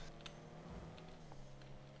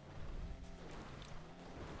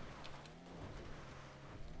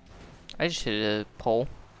 I just hit a pole.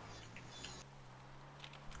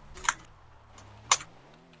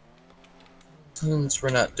 Since we're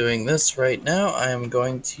not doing this right now, I am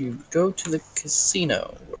going to go to the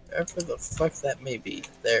casino, wherever the fuck that may be.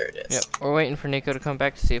 There it is. Yep, we're waiting for Nico to come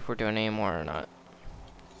back to see if we're doing any more or not.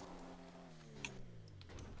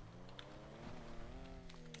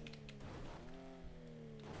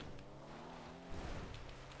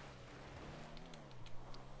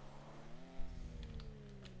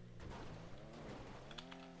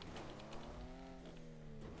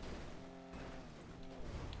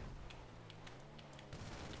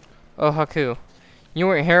 Oh, Haku. You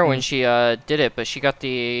weren't here when she did it, but she got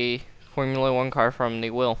the Formula 1 car from the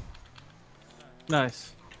Will.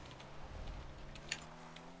 Nice.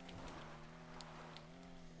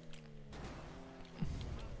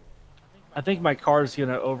 I think my car's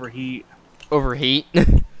gonna overheat. Overheat?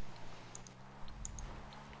 I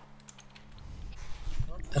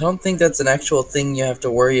don't think that's an actual thing you have to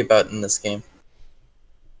worry about in this game.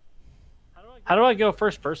 How do I go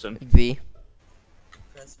first person? V.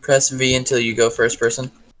 Press V until you go first person.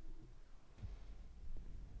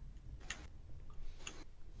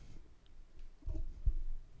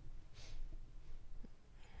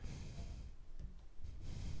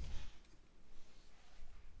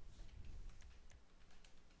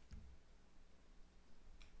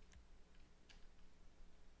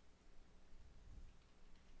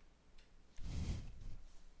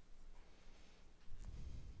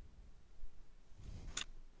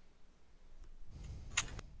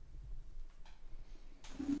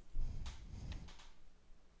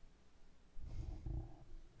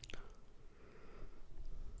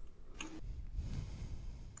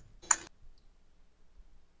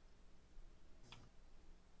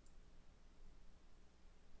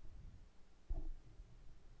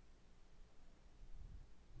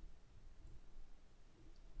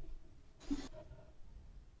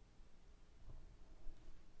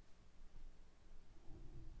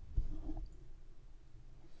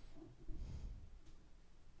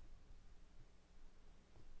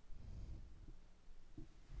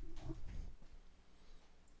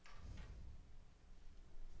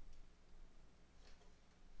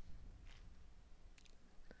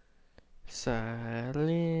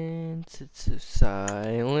 Silence, it's so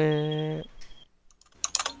silent.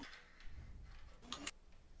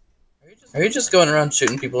 Are you just going around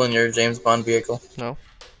shooting people in your James Bond vehicle? No,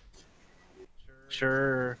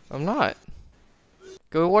 Sure. I'm not.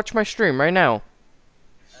 Go watch my stream right now.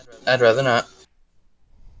 I'd rather not.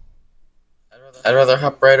 I'd rather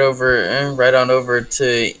hop right on over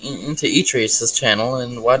to into E-Trace's channel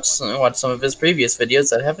and watch some of his previous videos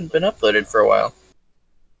that haven't been uploaded for a while.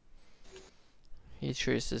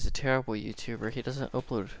 Trace is a terrible YouTuber. He doesn't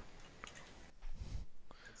upload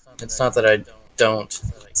It's not that I don't,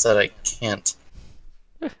 it's that I can't.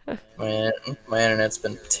 My, my internet's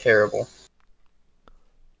been terrible.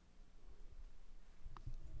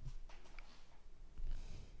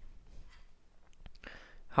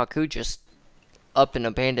 Haku just up and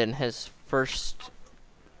abandoned his first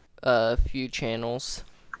few channels.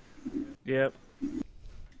 Yep.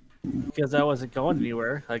 Because I wasn't going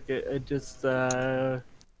anywhere. Like it just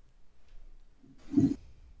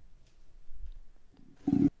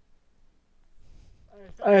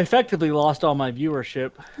I effectively lost all my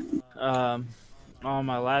viewership on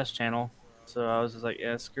my last channel. So I was just like,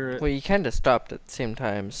 yeah, screw it. Well, you kind of stopped at the same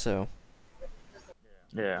time, so.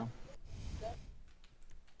 Yeah.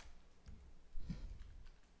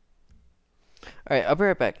 Alright, I'll be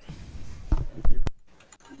right back.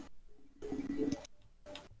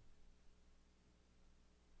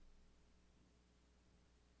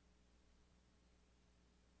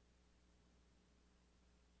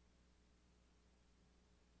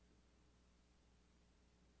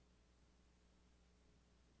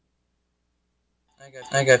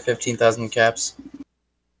 I got 15,000 caps.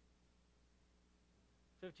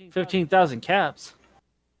 15,000 caps.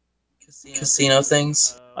 Casino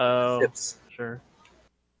things. Oh, Ships. sure.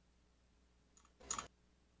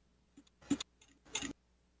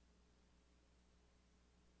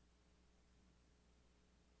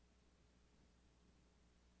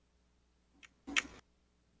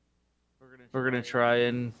 We're gonna try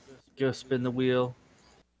and go spin the wheel.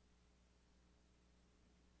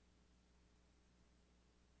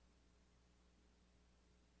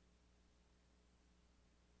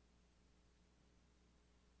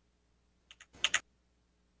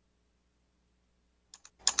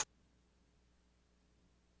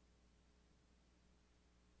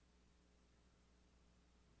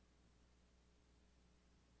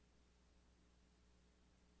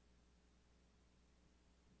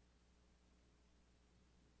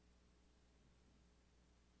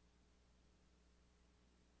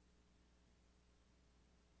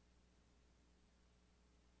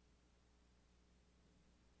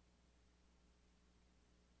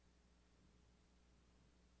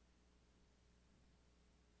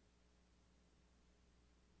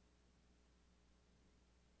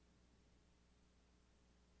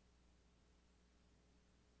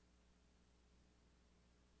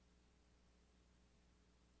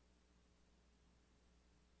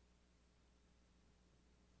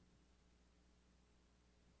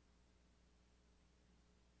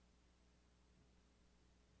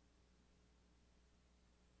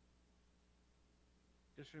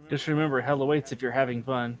 Just remember, hell awaits if you're having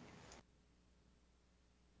fun.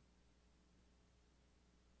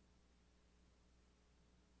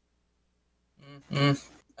 I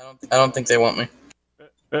don't think they want me.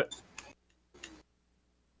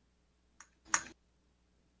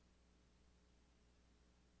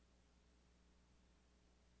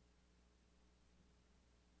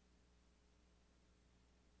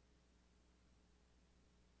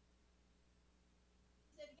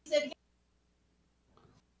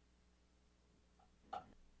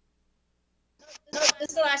 No, this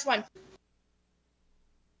is the last one.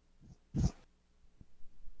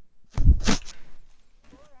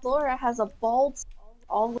 Laura has a bald spot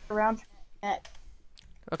all the way around her neck.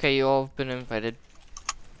 Okay, you all have been invited.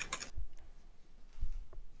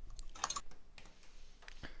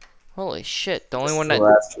 Holy shit, the only one that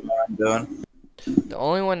I'm doing. the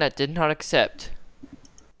only one that did not accept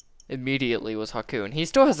immediately was Haku, and he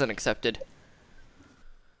still hasn't accepted.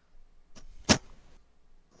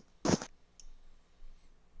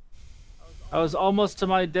 I was almost to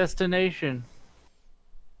my destination.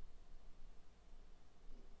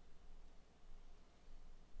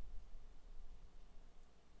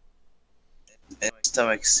 And my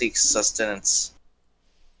stomach seeks sustenance.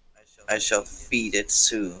 I shall feed it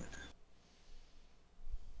soon.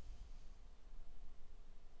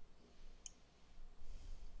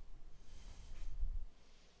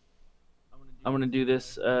 I'm gonna do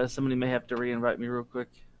this. Somebody may have to re-invite me real quick.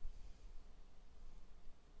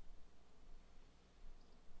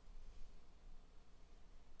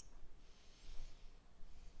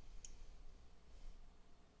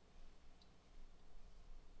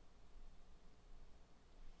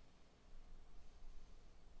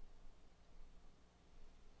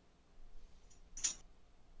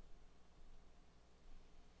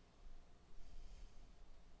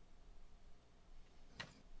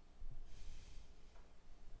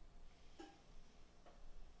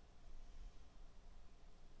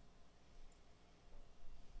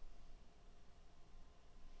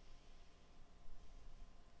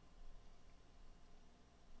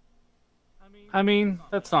 I mean,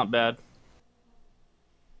 that's not bad.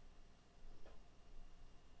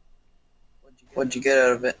 What'd you get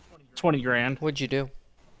out of it? 20 grand. What'd you do?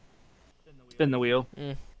 Spin the wheel.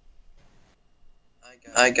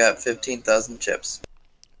 I got 15,000 chips.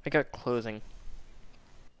 I got clothing.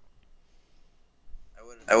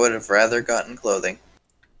 I would have rather gotten clothing.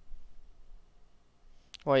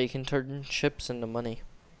 Why, you can turn chips into money.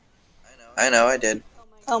 I know, I did.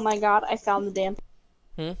 Oh my god, I found the damn.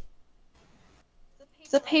 Hmm?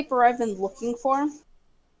 The paper I've been looking for.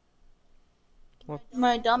 What?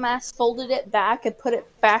 My dumbass folded it back and put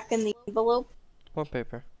it back in the envelope. What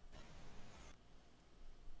paper?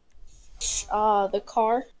 The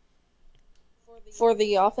car. For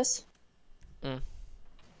the office.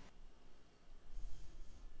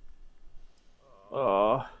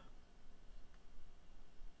 Oh.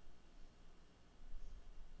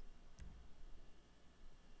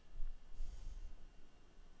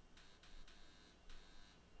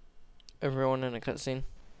 Everyone in a cutscene?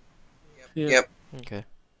 Yep. Okay.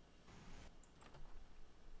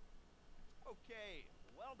 Okay,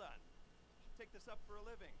 well done. Should take this up for a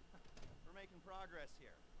living. We're making progress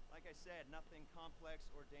here. Like I said, nothing complex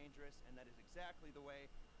or dangerous, and that is exactly the way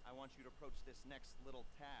I want you to approach this next little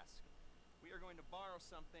task. We are going to borrow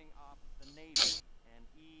something off the Navy, an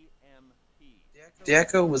EMP.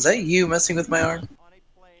 Diaco, was that you messing with my arm? On a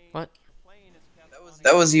plane, What? the plane is kept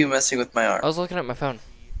That was you messing with my I arm. was looking at my phone.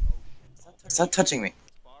 Stop touching me.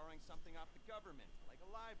 It's borrowing something off the government, like a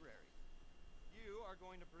library. You are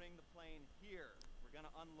going to bring the plane here. We're going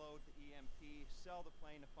to unload the EMP, sell the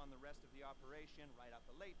plane to fund the rest of the operation, write out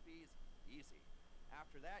the late fees. Easy.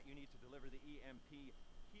 After that, you need to deliver the EMP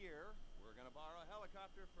here. We're going to borrow a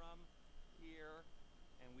helicopter from here,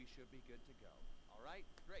 and we should be good to go. All right?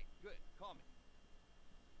 Great. Good. Call me.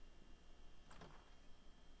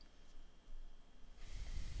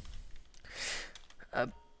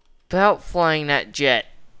 About flying that jet.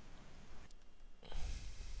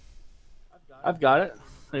 I've got it.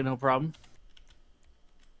 Ain't no problem.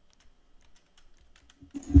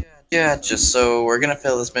 Yeah, just so we're gonna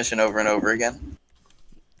fail this mission over and over again.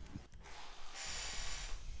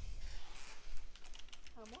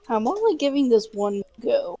 I'm only giving this one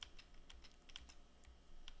go.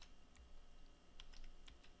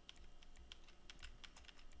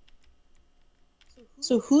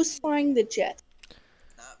 So who's flying the jet?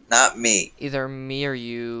 Not me. Either me or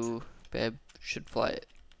you, babe, should fly it.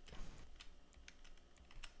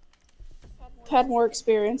 You've had more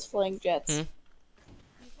experience flying jets. Hmm?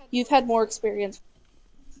 You've had more experience.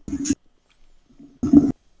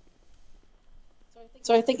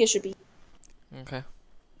 So I think it should be. Okay.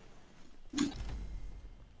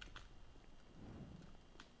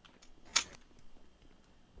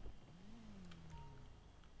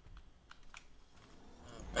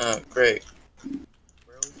 Great.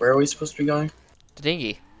 Where are we supposed to be going? The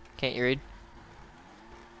dinghy. Can't you read?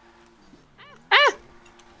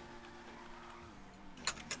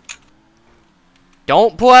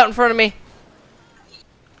 Don't pull out in front of me.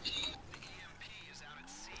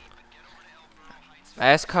 I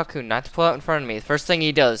asked Kaku not to pull out in front of me. The first thing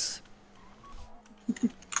he does.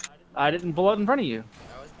 I didn't pull out in front of you.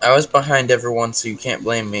 I was behind everyone, so you can't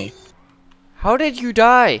blame me. How did you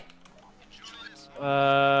die?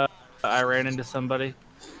 I ran into somebody.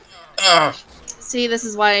 Ugh. See, this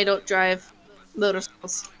is why I don't drive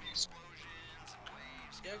motorcycles.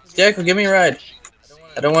 Diaco, give me a ride.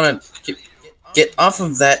 I don't want to get off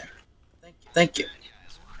of that. Thank you.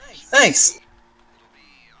 Thanks.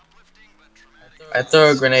 I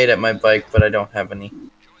throw a grenade at my bike, but I don't have any.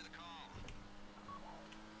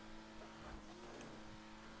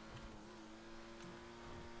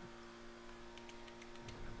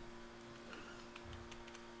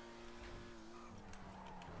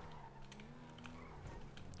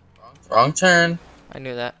 Wrong turn. I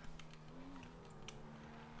knew that.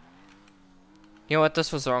 You know what?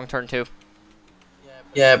 This was the wrong turn too.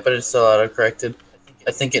 Yeah, but it's still auto-corrected.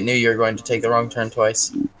 I think it knew you were going to take the wrong turn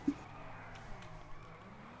twice.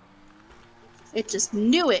 It just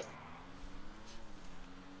knew it.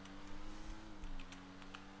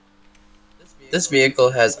 This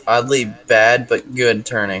vehicle has oddly bad but good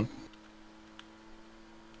turning.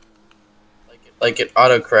 Like it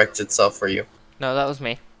auto-corrects itself for you. No, that was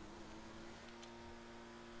me.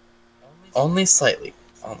 Only slightly.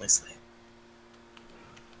 Only slightly.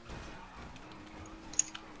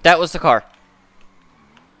 That was the car.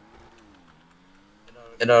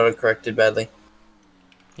 It auto-corrected badly.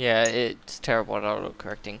 Yeah, it's terrible at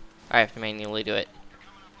auto-correcting. I have to manually do it.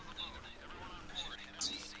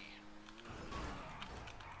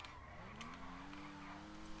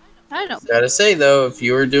 I know. Gotta say though, if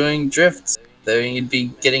you were doing drifts, then you'd be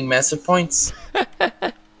getting massive points.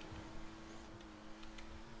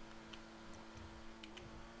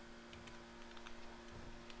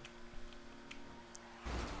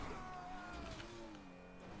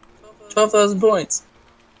 12,000 points.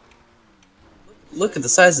 Look at the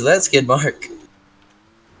size of that skid mark.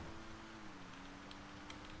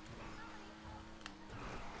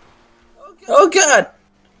 Oh god!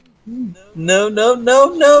 No, no,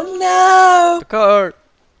 no, no, no! The car.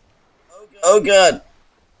 Oh god!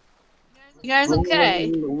 You guys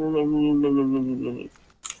okay?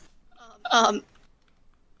 Um,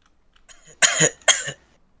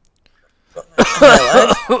 Am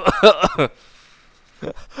I alive?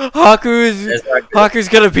 Haku's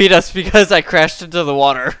gonna beat us because I crashed into the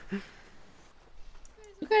water.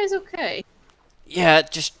 you guys okay? Yeah,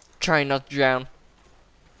 just trying not to drown.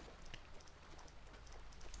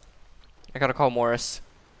 I gotta call Morris.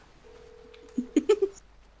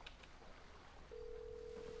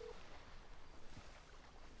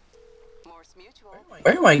 Morse Mutual.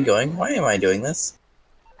 Where am I going? Why am I doing this?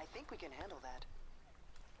 I think we can handle that.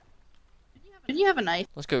 Did you have a knife?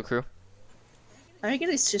 Let's go, crew. I think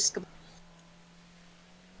it's just.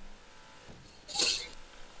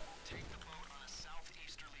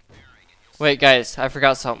 Wait, guys, I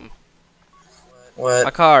forgot something. My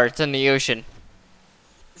What? car, it's in the ocean.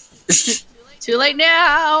 Too late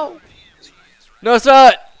now! No, it's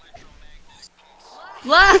not!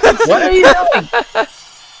 Left! What are you doing?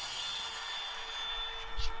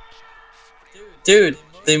 Dude,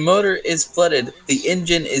 the motor is flooded. The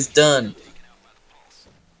engine is done.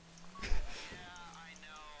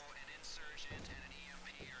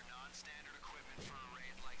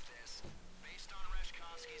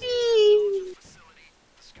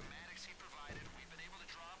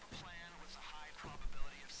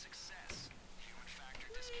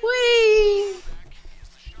 Whee!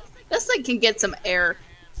 This thing can get some air.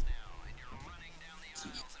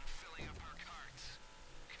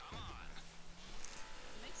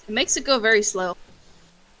 It makes it go very slow.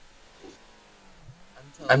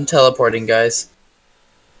 I'm teleporting, guys.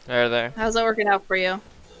 There. How's that working out for you?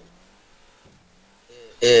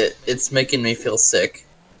 It's making me feel sick.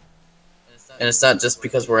 And it's not just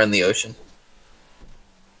because we're in the ocean.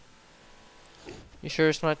 You sure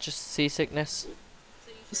it's not just seasickness?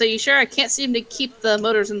 So you sure I can't seem to keep the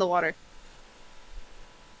motors in the water?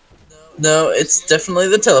 No, it's definitely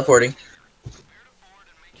the teleporting.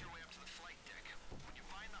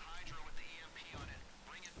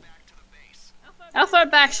 How far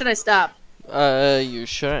back should I stop? You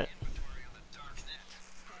shouldn't.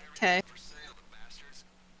 Okay.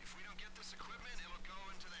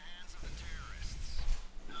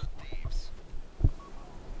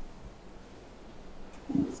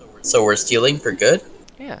 So we're stealing for good?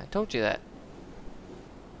 Yeah, I told you that.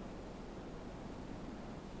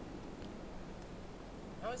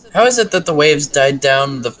 How is it that the waves died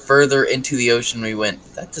down the further into the ocean we went?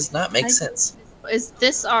 That does not make sense. Is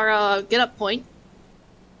this our get up point?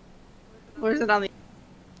 Or is it on the?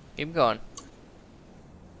 Keep going.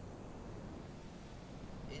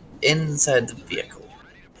 Inside the vehicle.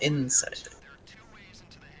 Inside.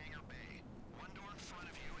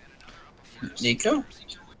 Nico?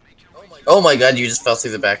 Oh my god, you just fell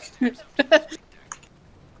through the back.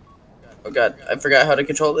 Oh god, I forgot how to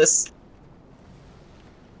control this.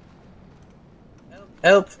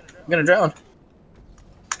 Help! I'm gonna drown.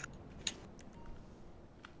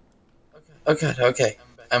 Oh god, okay.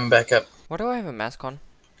 I'm back up. Why do I have a mask on?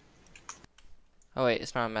 Oh wait,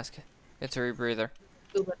 it's not a mask. It's a rebreather.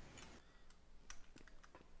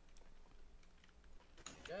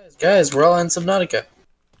 Guys, we're all in Subnautica.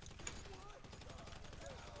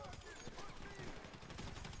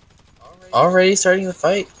 Already starting the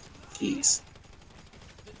fight? Jeez.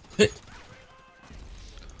 This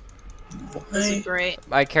Why? is great.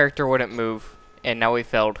 My character wouldn't move, and now we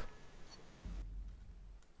failed.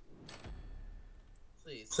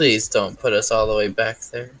 Please don't put us all the way back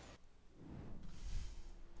there.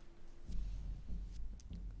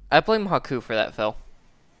 I blame Haku for that fail.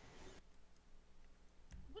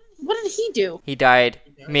 What did he do? He died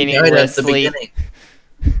Right at the meaninglessly.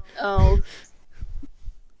 beginning. Oh,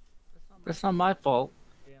 That's not my fault.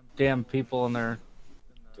 Damn people in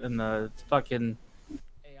the fucking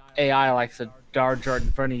AI likes to dart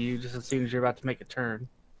in front of you just as soon as you're about to make a turn.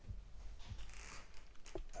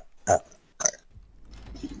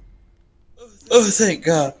 Oh, thank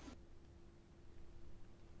God.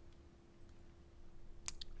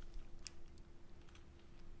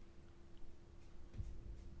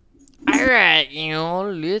 Alright,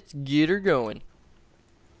 let's get her going.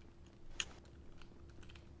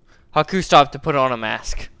 Haku stopped to put on a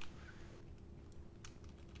mask.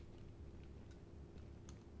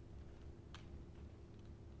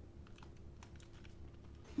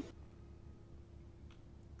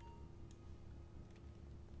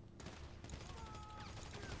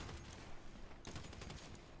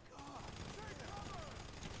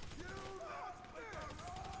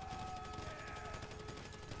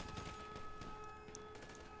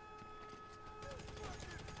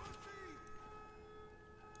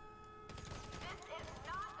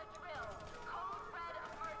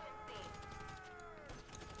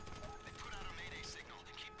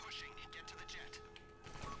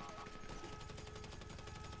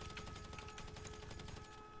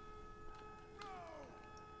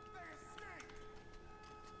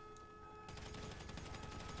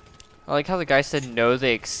 I like how the guy said no,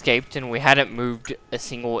 they escaped, and we hadn't moved a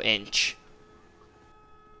single inch.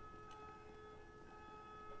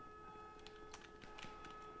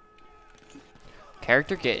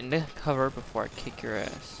 Character, get into cover before I kick your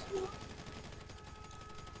ass.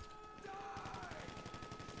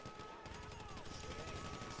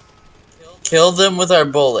 Kill them with our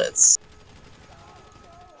bullets.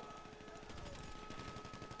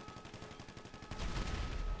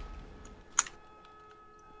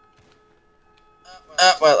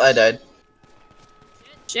 Well, I died.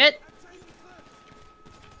 Shit.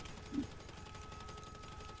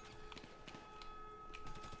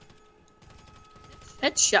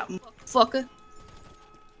 Headshot, fucker.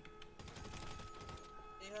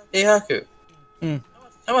 Hey, Haku.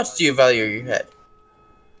 How much do you value your head?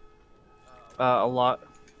 A lot.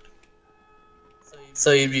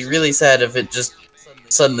 So you'd be really sad if it just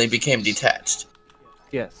suddenly became detached.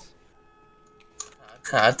 Yes.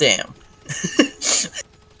 Ah, damn.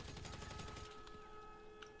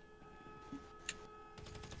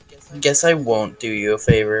 Guess I won't do you a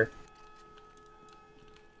favor.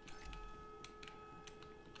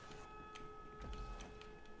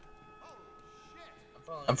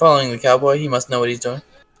 I'm following the cowboy. He must know what he's doing.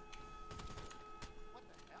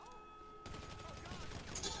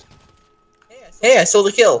 Hey, I stole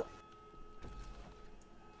the kill.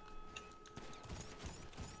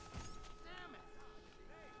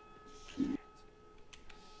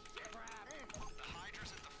 The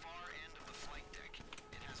Hydra's at the far end of the flight deck.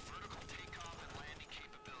 It has vertical takeoff and landing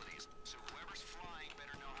capabilities, so whoever's flying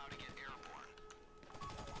better know how to get airborne.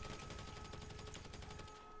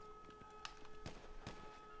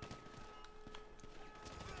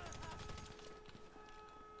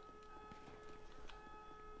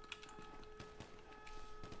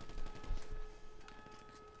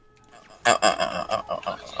 Ow, ow, ow, ow, ow,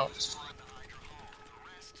 ow, ow. Slide the Hydra home. The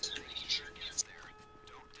rest, make sure it gets there.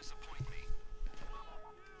 Don't disappoint me.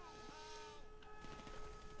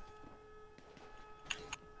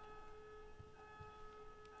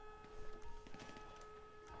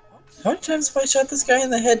 How many times have I shot this guy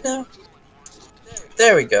in the head now?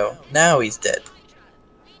 There we go. Now he's dead.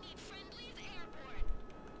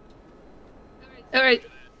 Alright.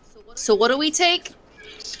 So what do we take?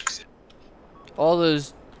 All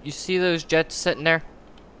those, you see those jets sitting there?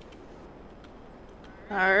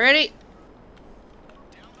 Alrighty.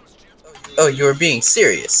 Oh, you were being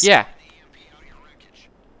serious. Yeah.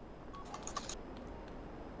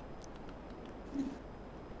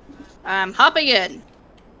 I'm hopping in.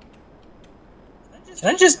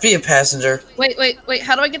 Can I just be a passenger? Wait.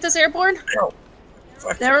 How do I get this airborne? No.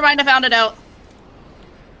 Fuck. Never mind, I found it out.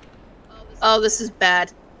 Oh, this is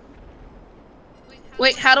bad.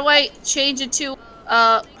 Wait, how do I change it to,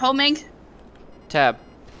 homing? Tab.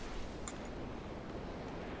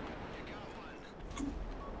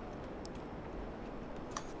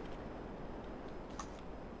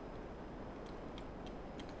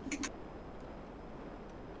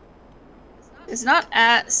 It's not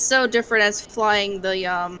so different as flying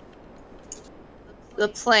the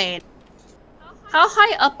plane. How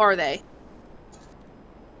high up are they?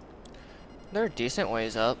 They're a decent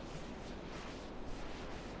ways up.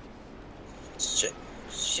 Shit.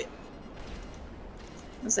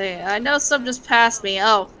 I know some just passed me.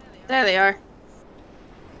 Oh, there they are.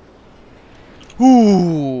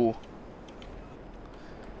 Ooh.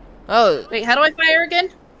 Oh, Wait, how do I fire again?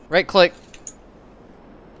 right click.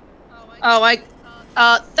 Oh,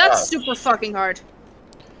 that's super fucking hard.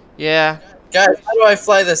 Yeah. Guys, how do I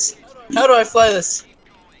fly this? How do I fly this?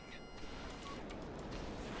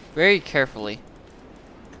 Very carefully.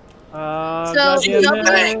 So, goddamn W, it.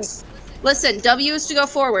 Thanks. listen, W is to go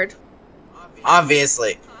forward.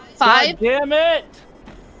 Obviously. 5, Damn it!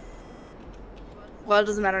 well, it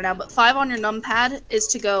doesn't matter now, but 5 on your numpad is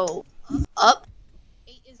to go up.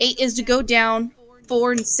 8 is to go down.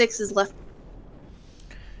 4 and 6 is left.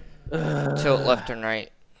 Tilt left and right.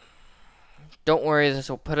 Don't worry, this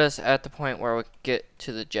will put us at the point where we get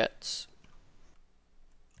to the jets.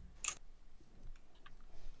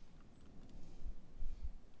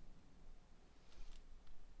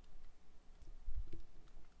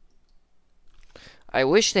 I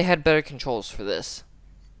wish they had better controls for this.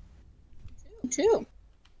 Too.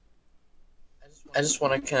 I just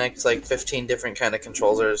want to connect like 15 different kind of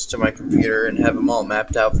controllers to my computer and have them all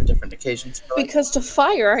mapped out for different occasions. Because to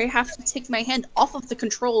fire, I have to take my hand off of the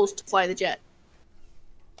controls to fly the jet.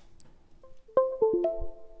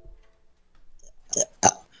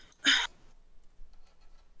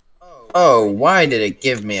 Oh, why did it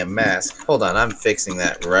give me a mask? Hold on, I'm fixing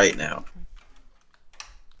that right now.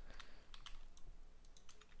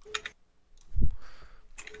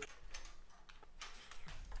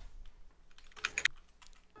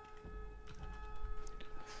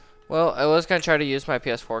 Well, I was gonna try to use my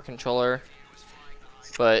PS4 controller,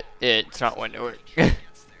 but it's not going to work.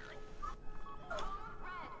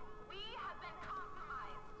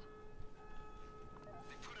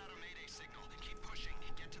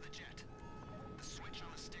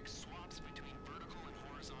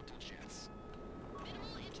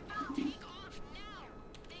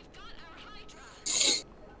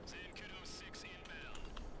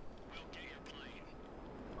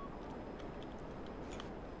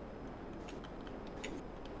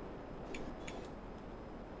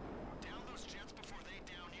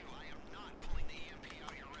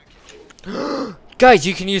 Guys,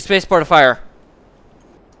 you can use spacebar to fire.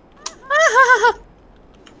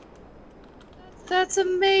 That's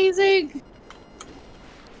amazing.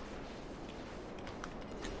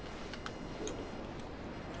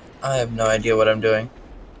 I have no idea what I'm doing.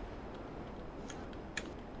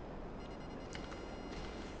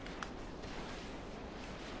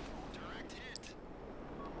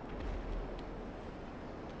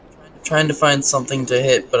 Trying to find something to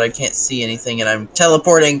hit, but I can't see anything, and I'm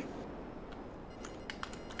teleporting.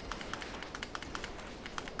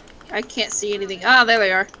 I can't see anything. Ah, there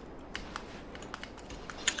they are.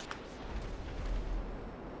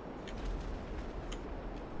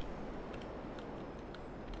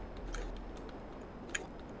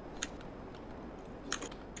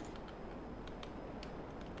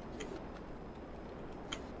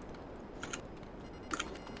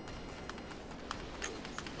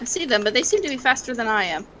 I see them, but they seem to be faster than I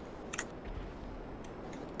am.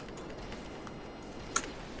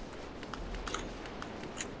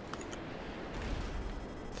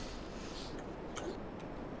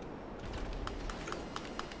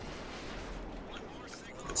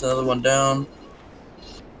 It's another one down.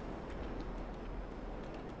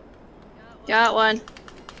 Got one.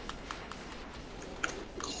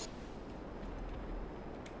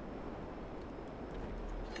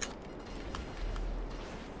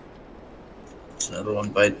 It's another one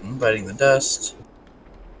biting the dust.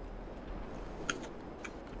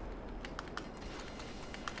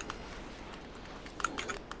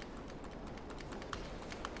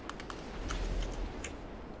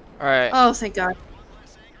 Alright. Oh, thank God.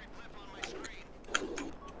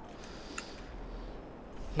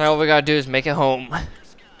 Now all we gotta do is make it home.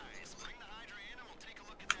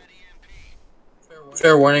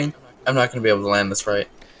 Fair warning, I'm not going to be able to land this right.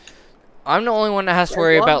 I'm the only one that has to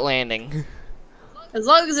worry about landing. As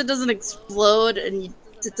long as it doesn't explode and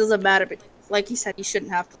it doesn't matter, but like you said, you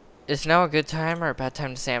shouldn't have to. Is now a good time or a bad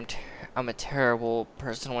time to say I'm a terrible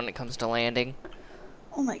person when it comes to landing?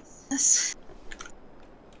 Oh my goodness.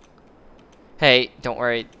 Hey, don't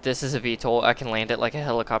worry. This is a VTOL. I can land it like a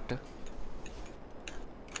helicopter.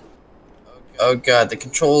 Oh god, the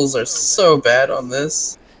controls are so bad on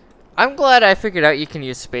this. I'm glad I figured out you can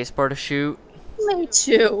use spacebar to shoot. Me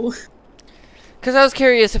too. Because I was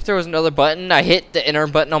curious if there was another button. I hit the enter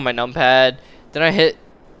button on my numpad. Then I hit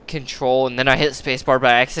control. And then I hit spacebar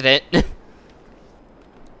by accident.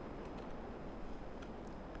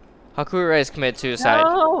 Hakura has committed suicide.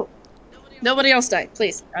 No. Nobody else died,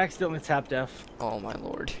 please. Accidentally tapped F. Oh my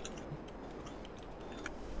lord.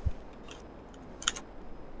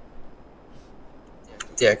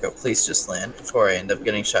 Diaco, please just land before I end up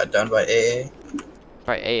getting shot down by AA.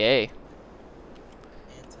 By AA.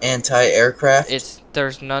 Anti-aircraft?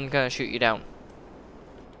 There's none gonna shoot you down.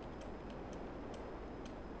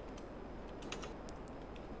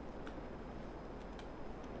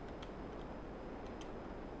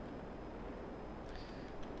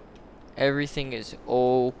 Everything is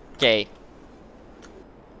okay.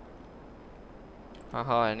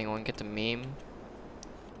 Haha, anyone get the meme?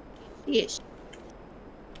 Yes.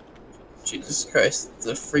 Jesus Christ,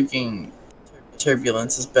 the freaking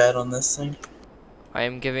turbulence is bad on this thing. I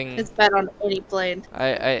am giving... It's bad on any plane.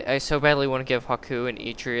 I so badly want to give Haku and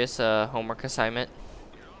Atreus a homework assignment.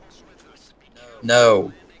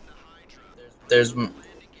 No. There's...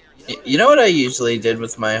 You know what I usually did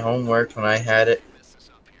with my homework when I had it?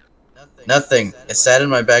 Nothing. It sat in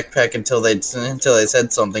my backpack until they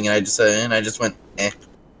said something, and I just went, eh.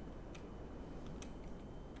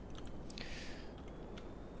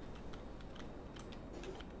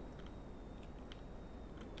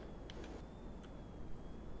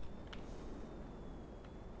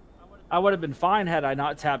 I would have been fine had I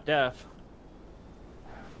not tapped F.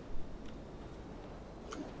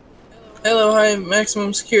 Hello, hi,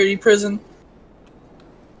 maximum security prison.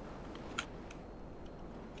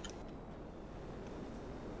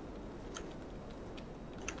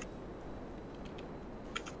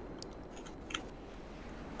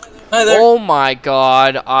 Hi there. Oh my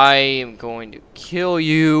god, I am going to kill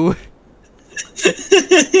you.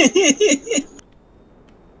 This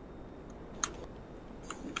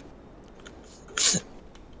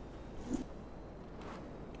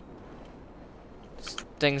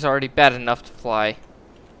thing's already bad enough to fly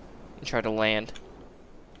and try to land.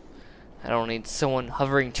 I don't need someone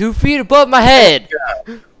hovering 2 feet above my head.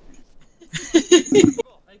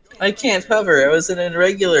 I can't hover. I was in a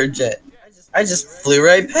regular jet. I just flew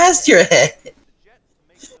right past your head. Jet to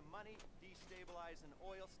make some money, destabilize an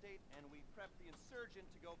oil state, and we prep the insurgent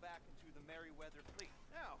to go back into the Merryweather fleet.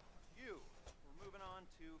 Now, we're moving on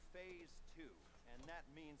to phase 2, and that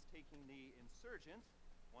means taking the insurgent,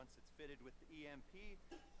 once it's fitted with the EMP,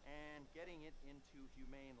 and getting it into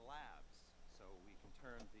Humane Labs, so we can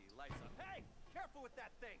turn the lights on. Hey, careful with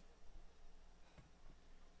that thing!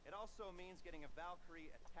 It also means getting a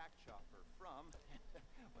Valkyrie attack chopper from,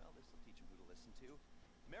 well, this will teach them who to listen to,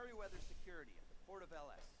 Merryweather Security at the port of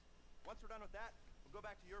LS. Once we're done with that, we'll go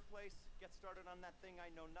back to your place, get started on that thing I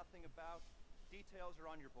know nothing about. Details are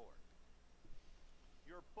on your board.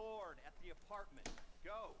 Your board at the apartment.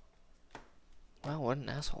 Go! Wow, what an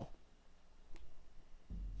asshole.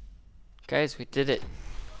 Guys, we did it.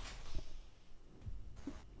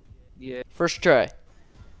 Yeah. First try.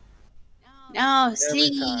 No, Every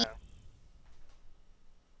see. time.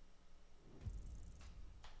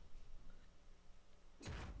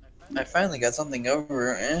 I finally got something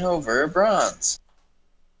over bronze.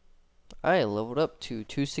 I leveled up to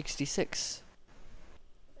 266.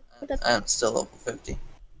 I'm still level 50.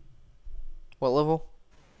 What level?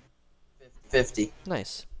 50.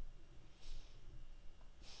 Nice.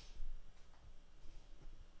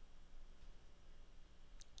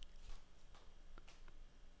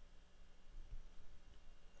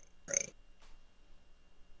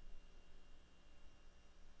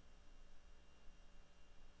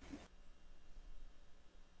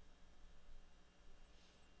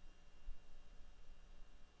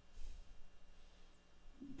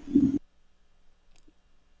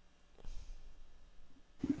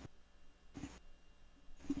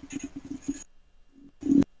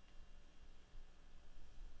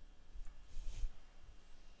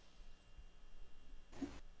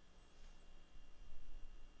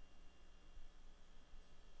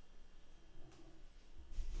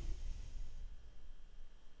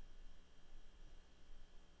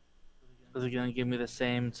 Is it gonna give me the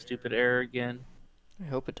same stupid error again? I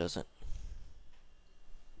hope it doesn't.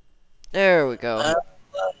 There we go.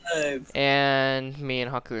 And me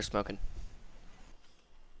and Haku are smoking.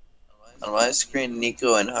 On my screen,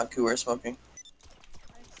 Nico and Haku are smoking.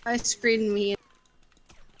 I screened me.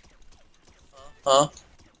 Huh?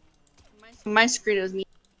 My screen was me.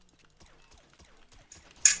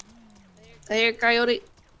 There, Coyote.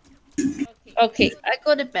 Okay, I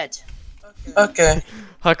go to bed. Okay.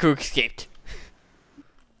 Haku escaped.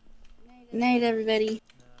 Night, everybody.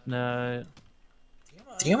 No.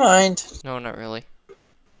 Do you mind? No, not really.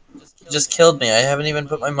 You just killed me. I haven't even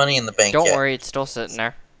put my money in the bank Don't yet. worry, it's still sitting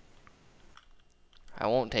there. I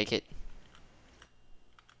won't take it.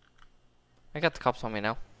 I got the cops on me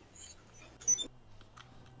now.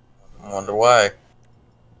 I wonder why.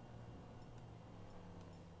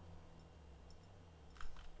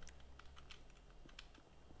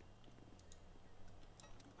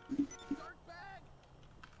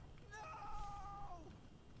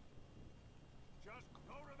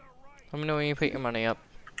 Let me know when you put your money up.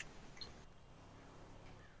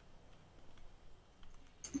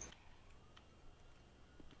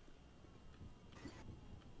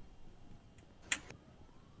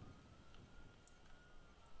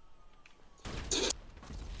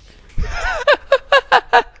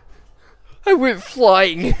 I went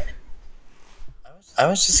flying. I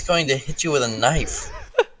was just going to hit you with a knife.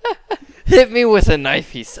 Hit me with a knife,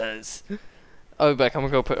 he says. I'll be back. I'm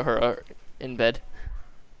gonna go put her in bed.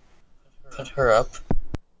 Put her up.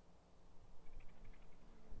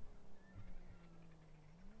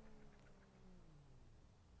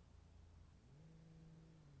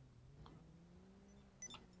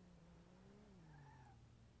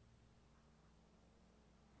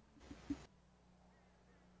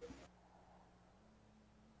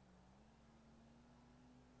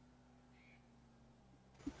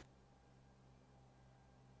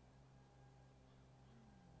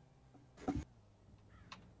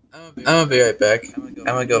 I'm gonna be right back. I'm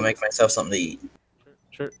gonna go make myself something to eat.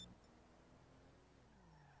 Sure.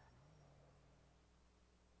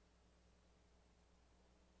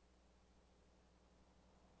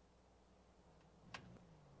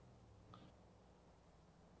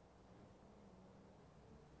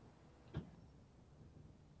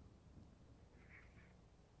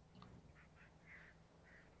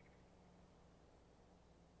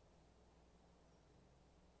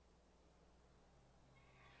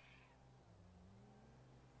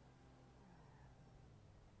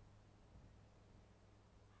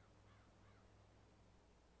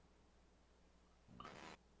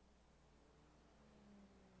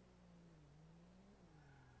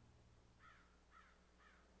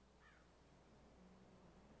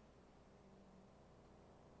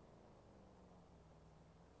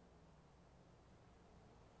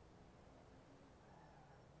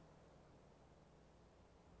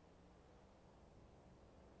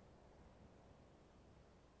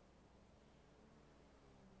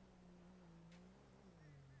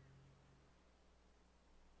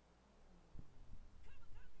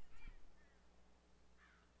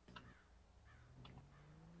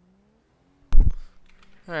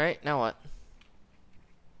 Alright, now what?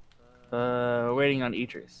 Waiting on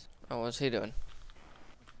Idris. Oh, what's he doing?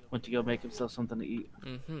 Went to go make himself something to eat.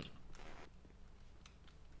 Mm-hmm.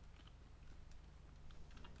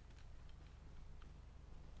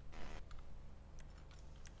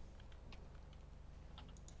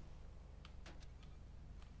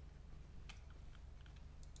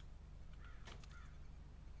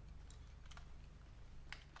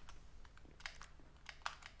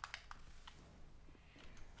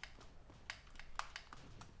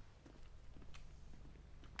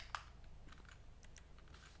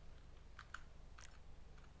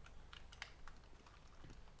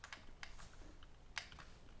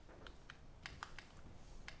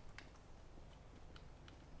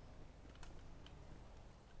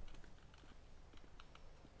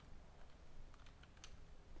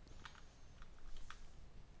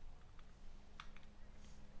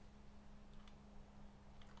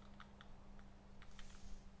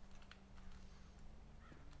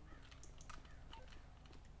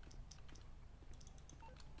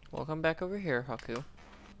 Welcome back over here, Haku.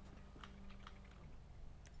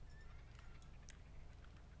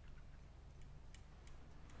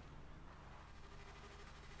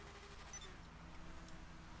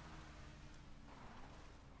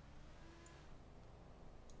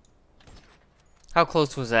 How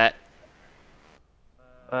close was that?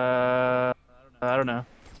 I don't know.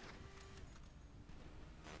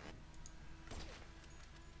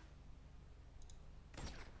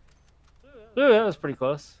 Ooh, that was pretty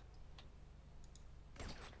close.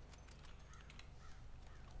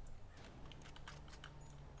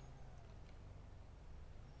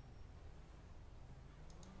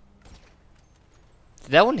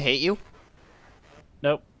 Did that one hit you?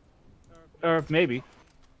 Nope. Or maybe.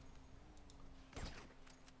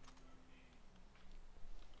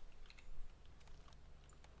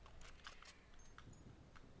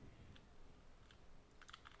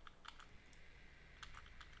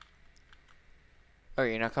 Oh,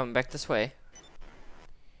 you're not coming back this way.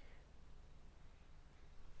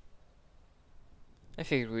 I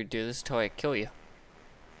figured we'd do this till I kill you.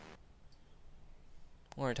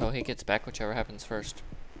 Or until he gets back, whichever happens first.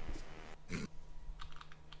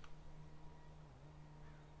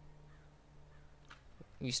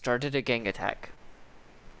 You started a gang attack.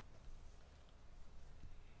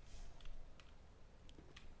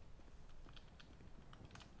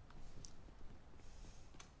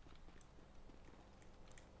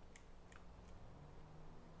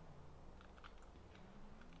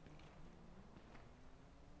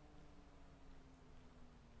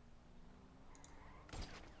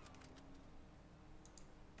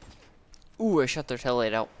 Ooh, I shot their tail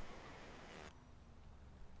light out.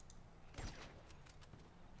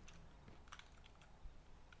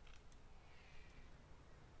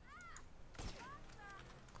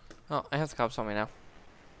 Oh, I have the cops on me now.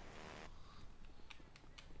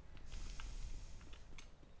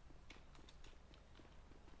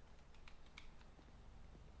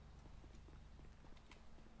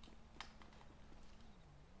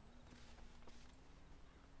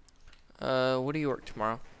 What do you work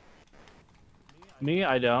tomorrow? Me,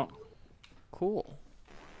 I don't. Cool.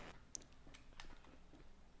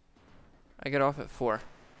 I get off at 4.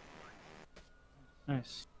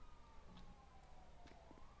 Nice.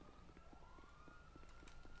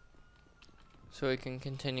 So we can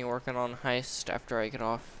continue working on heist after I get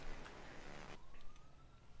off.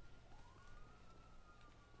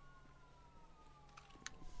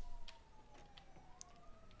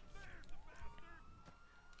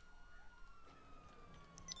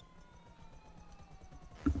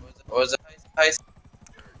 What was it? Heist?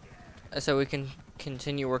 So we can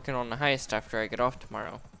continue working on the heist after I get off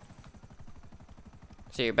tomorrow.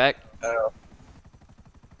 So you're back? Huh?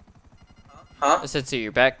 I said so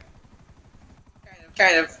you're back?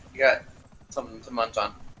 Kind of. You got something to munch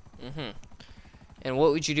on. Mm-hmm. And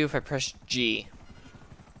what would you do if I pressed G?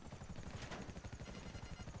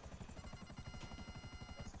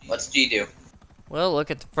 What's G do? Well, look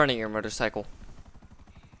at the front of your motorcycle.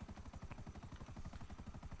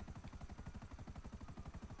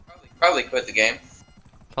 Probably quit the game.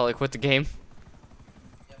 Probably quit the game.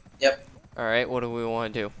 Yep. Alright, what do we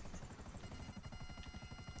want to do?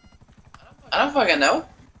 I don't fucking know.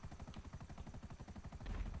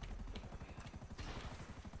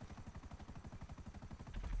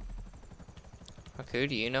 Haku,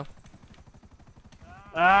 do you know?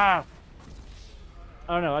 Ah!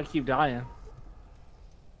 Oh no, I keep dying.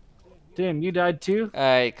 Damn, you died too?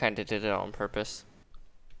 I kinda did it on purpose.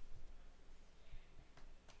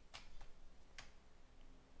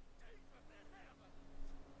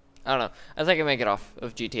 I don't know. I think I make it off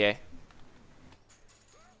of GTA.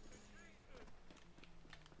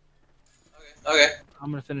 Okay.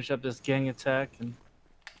 I'm gonna finish up this gang attack and.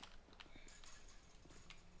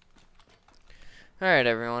 Alright,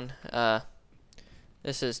 everyone.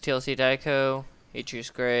 This is TLC Daiko, Juice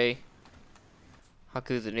Gray,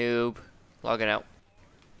 Haku the Noob, logging out.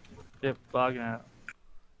 Yep, logging out.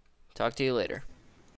 Talk to you later.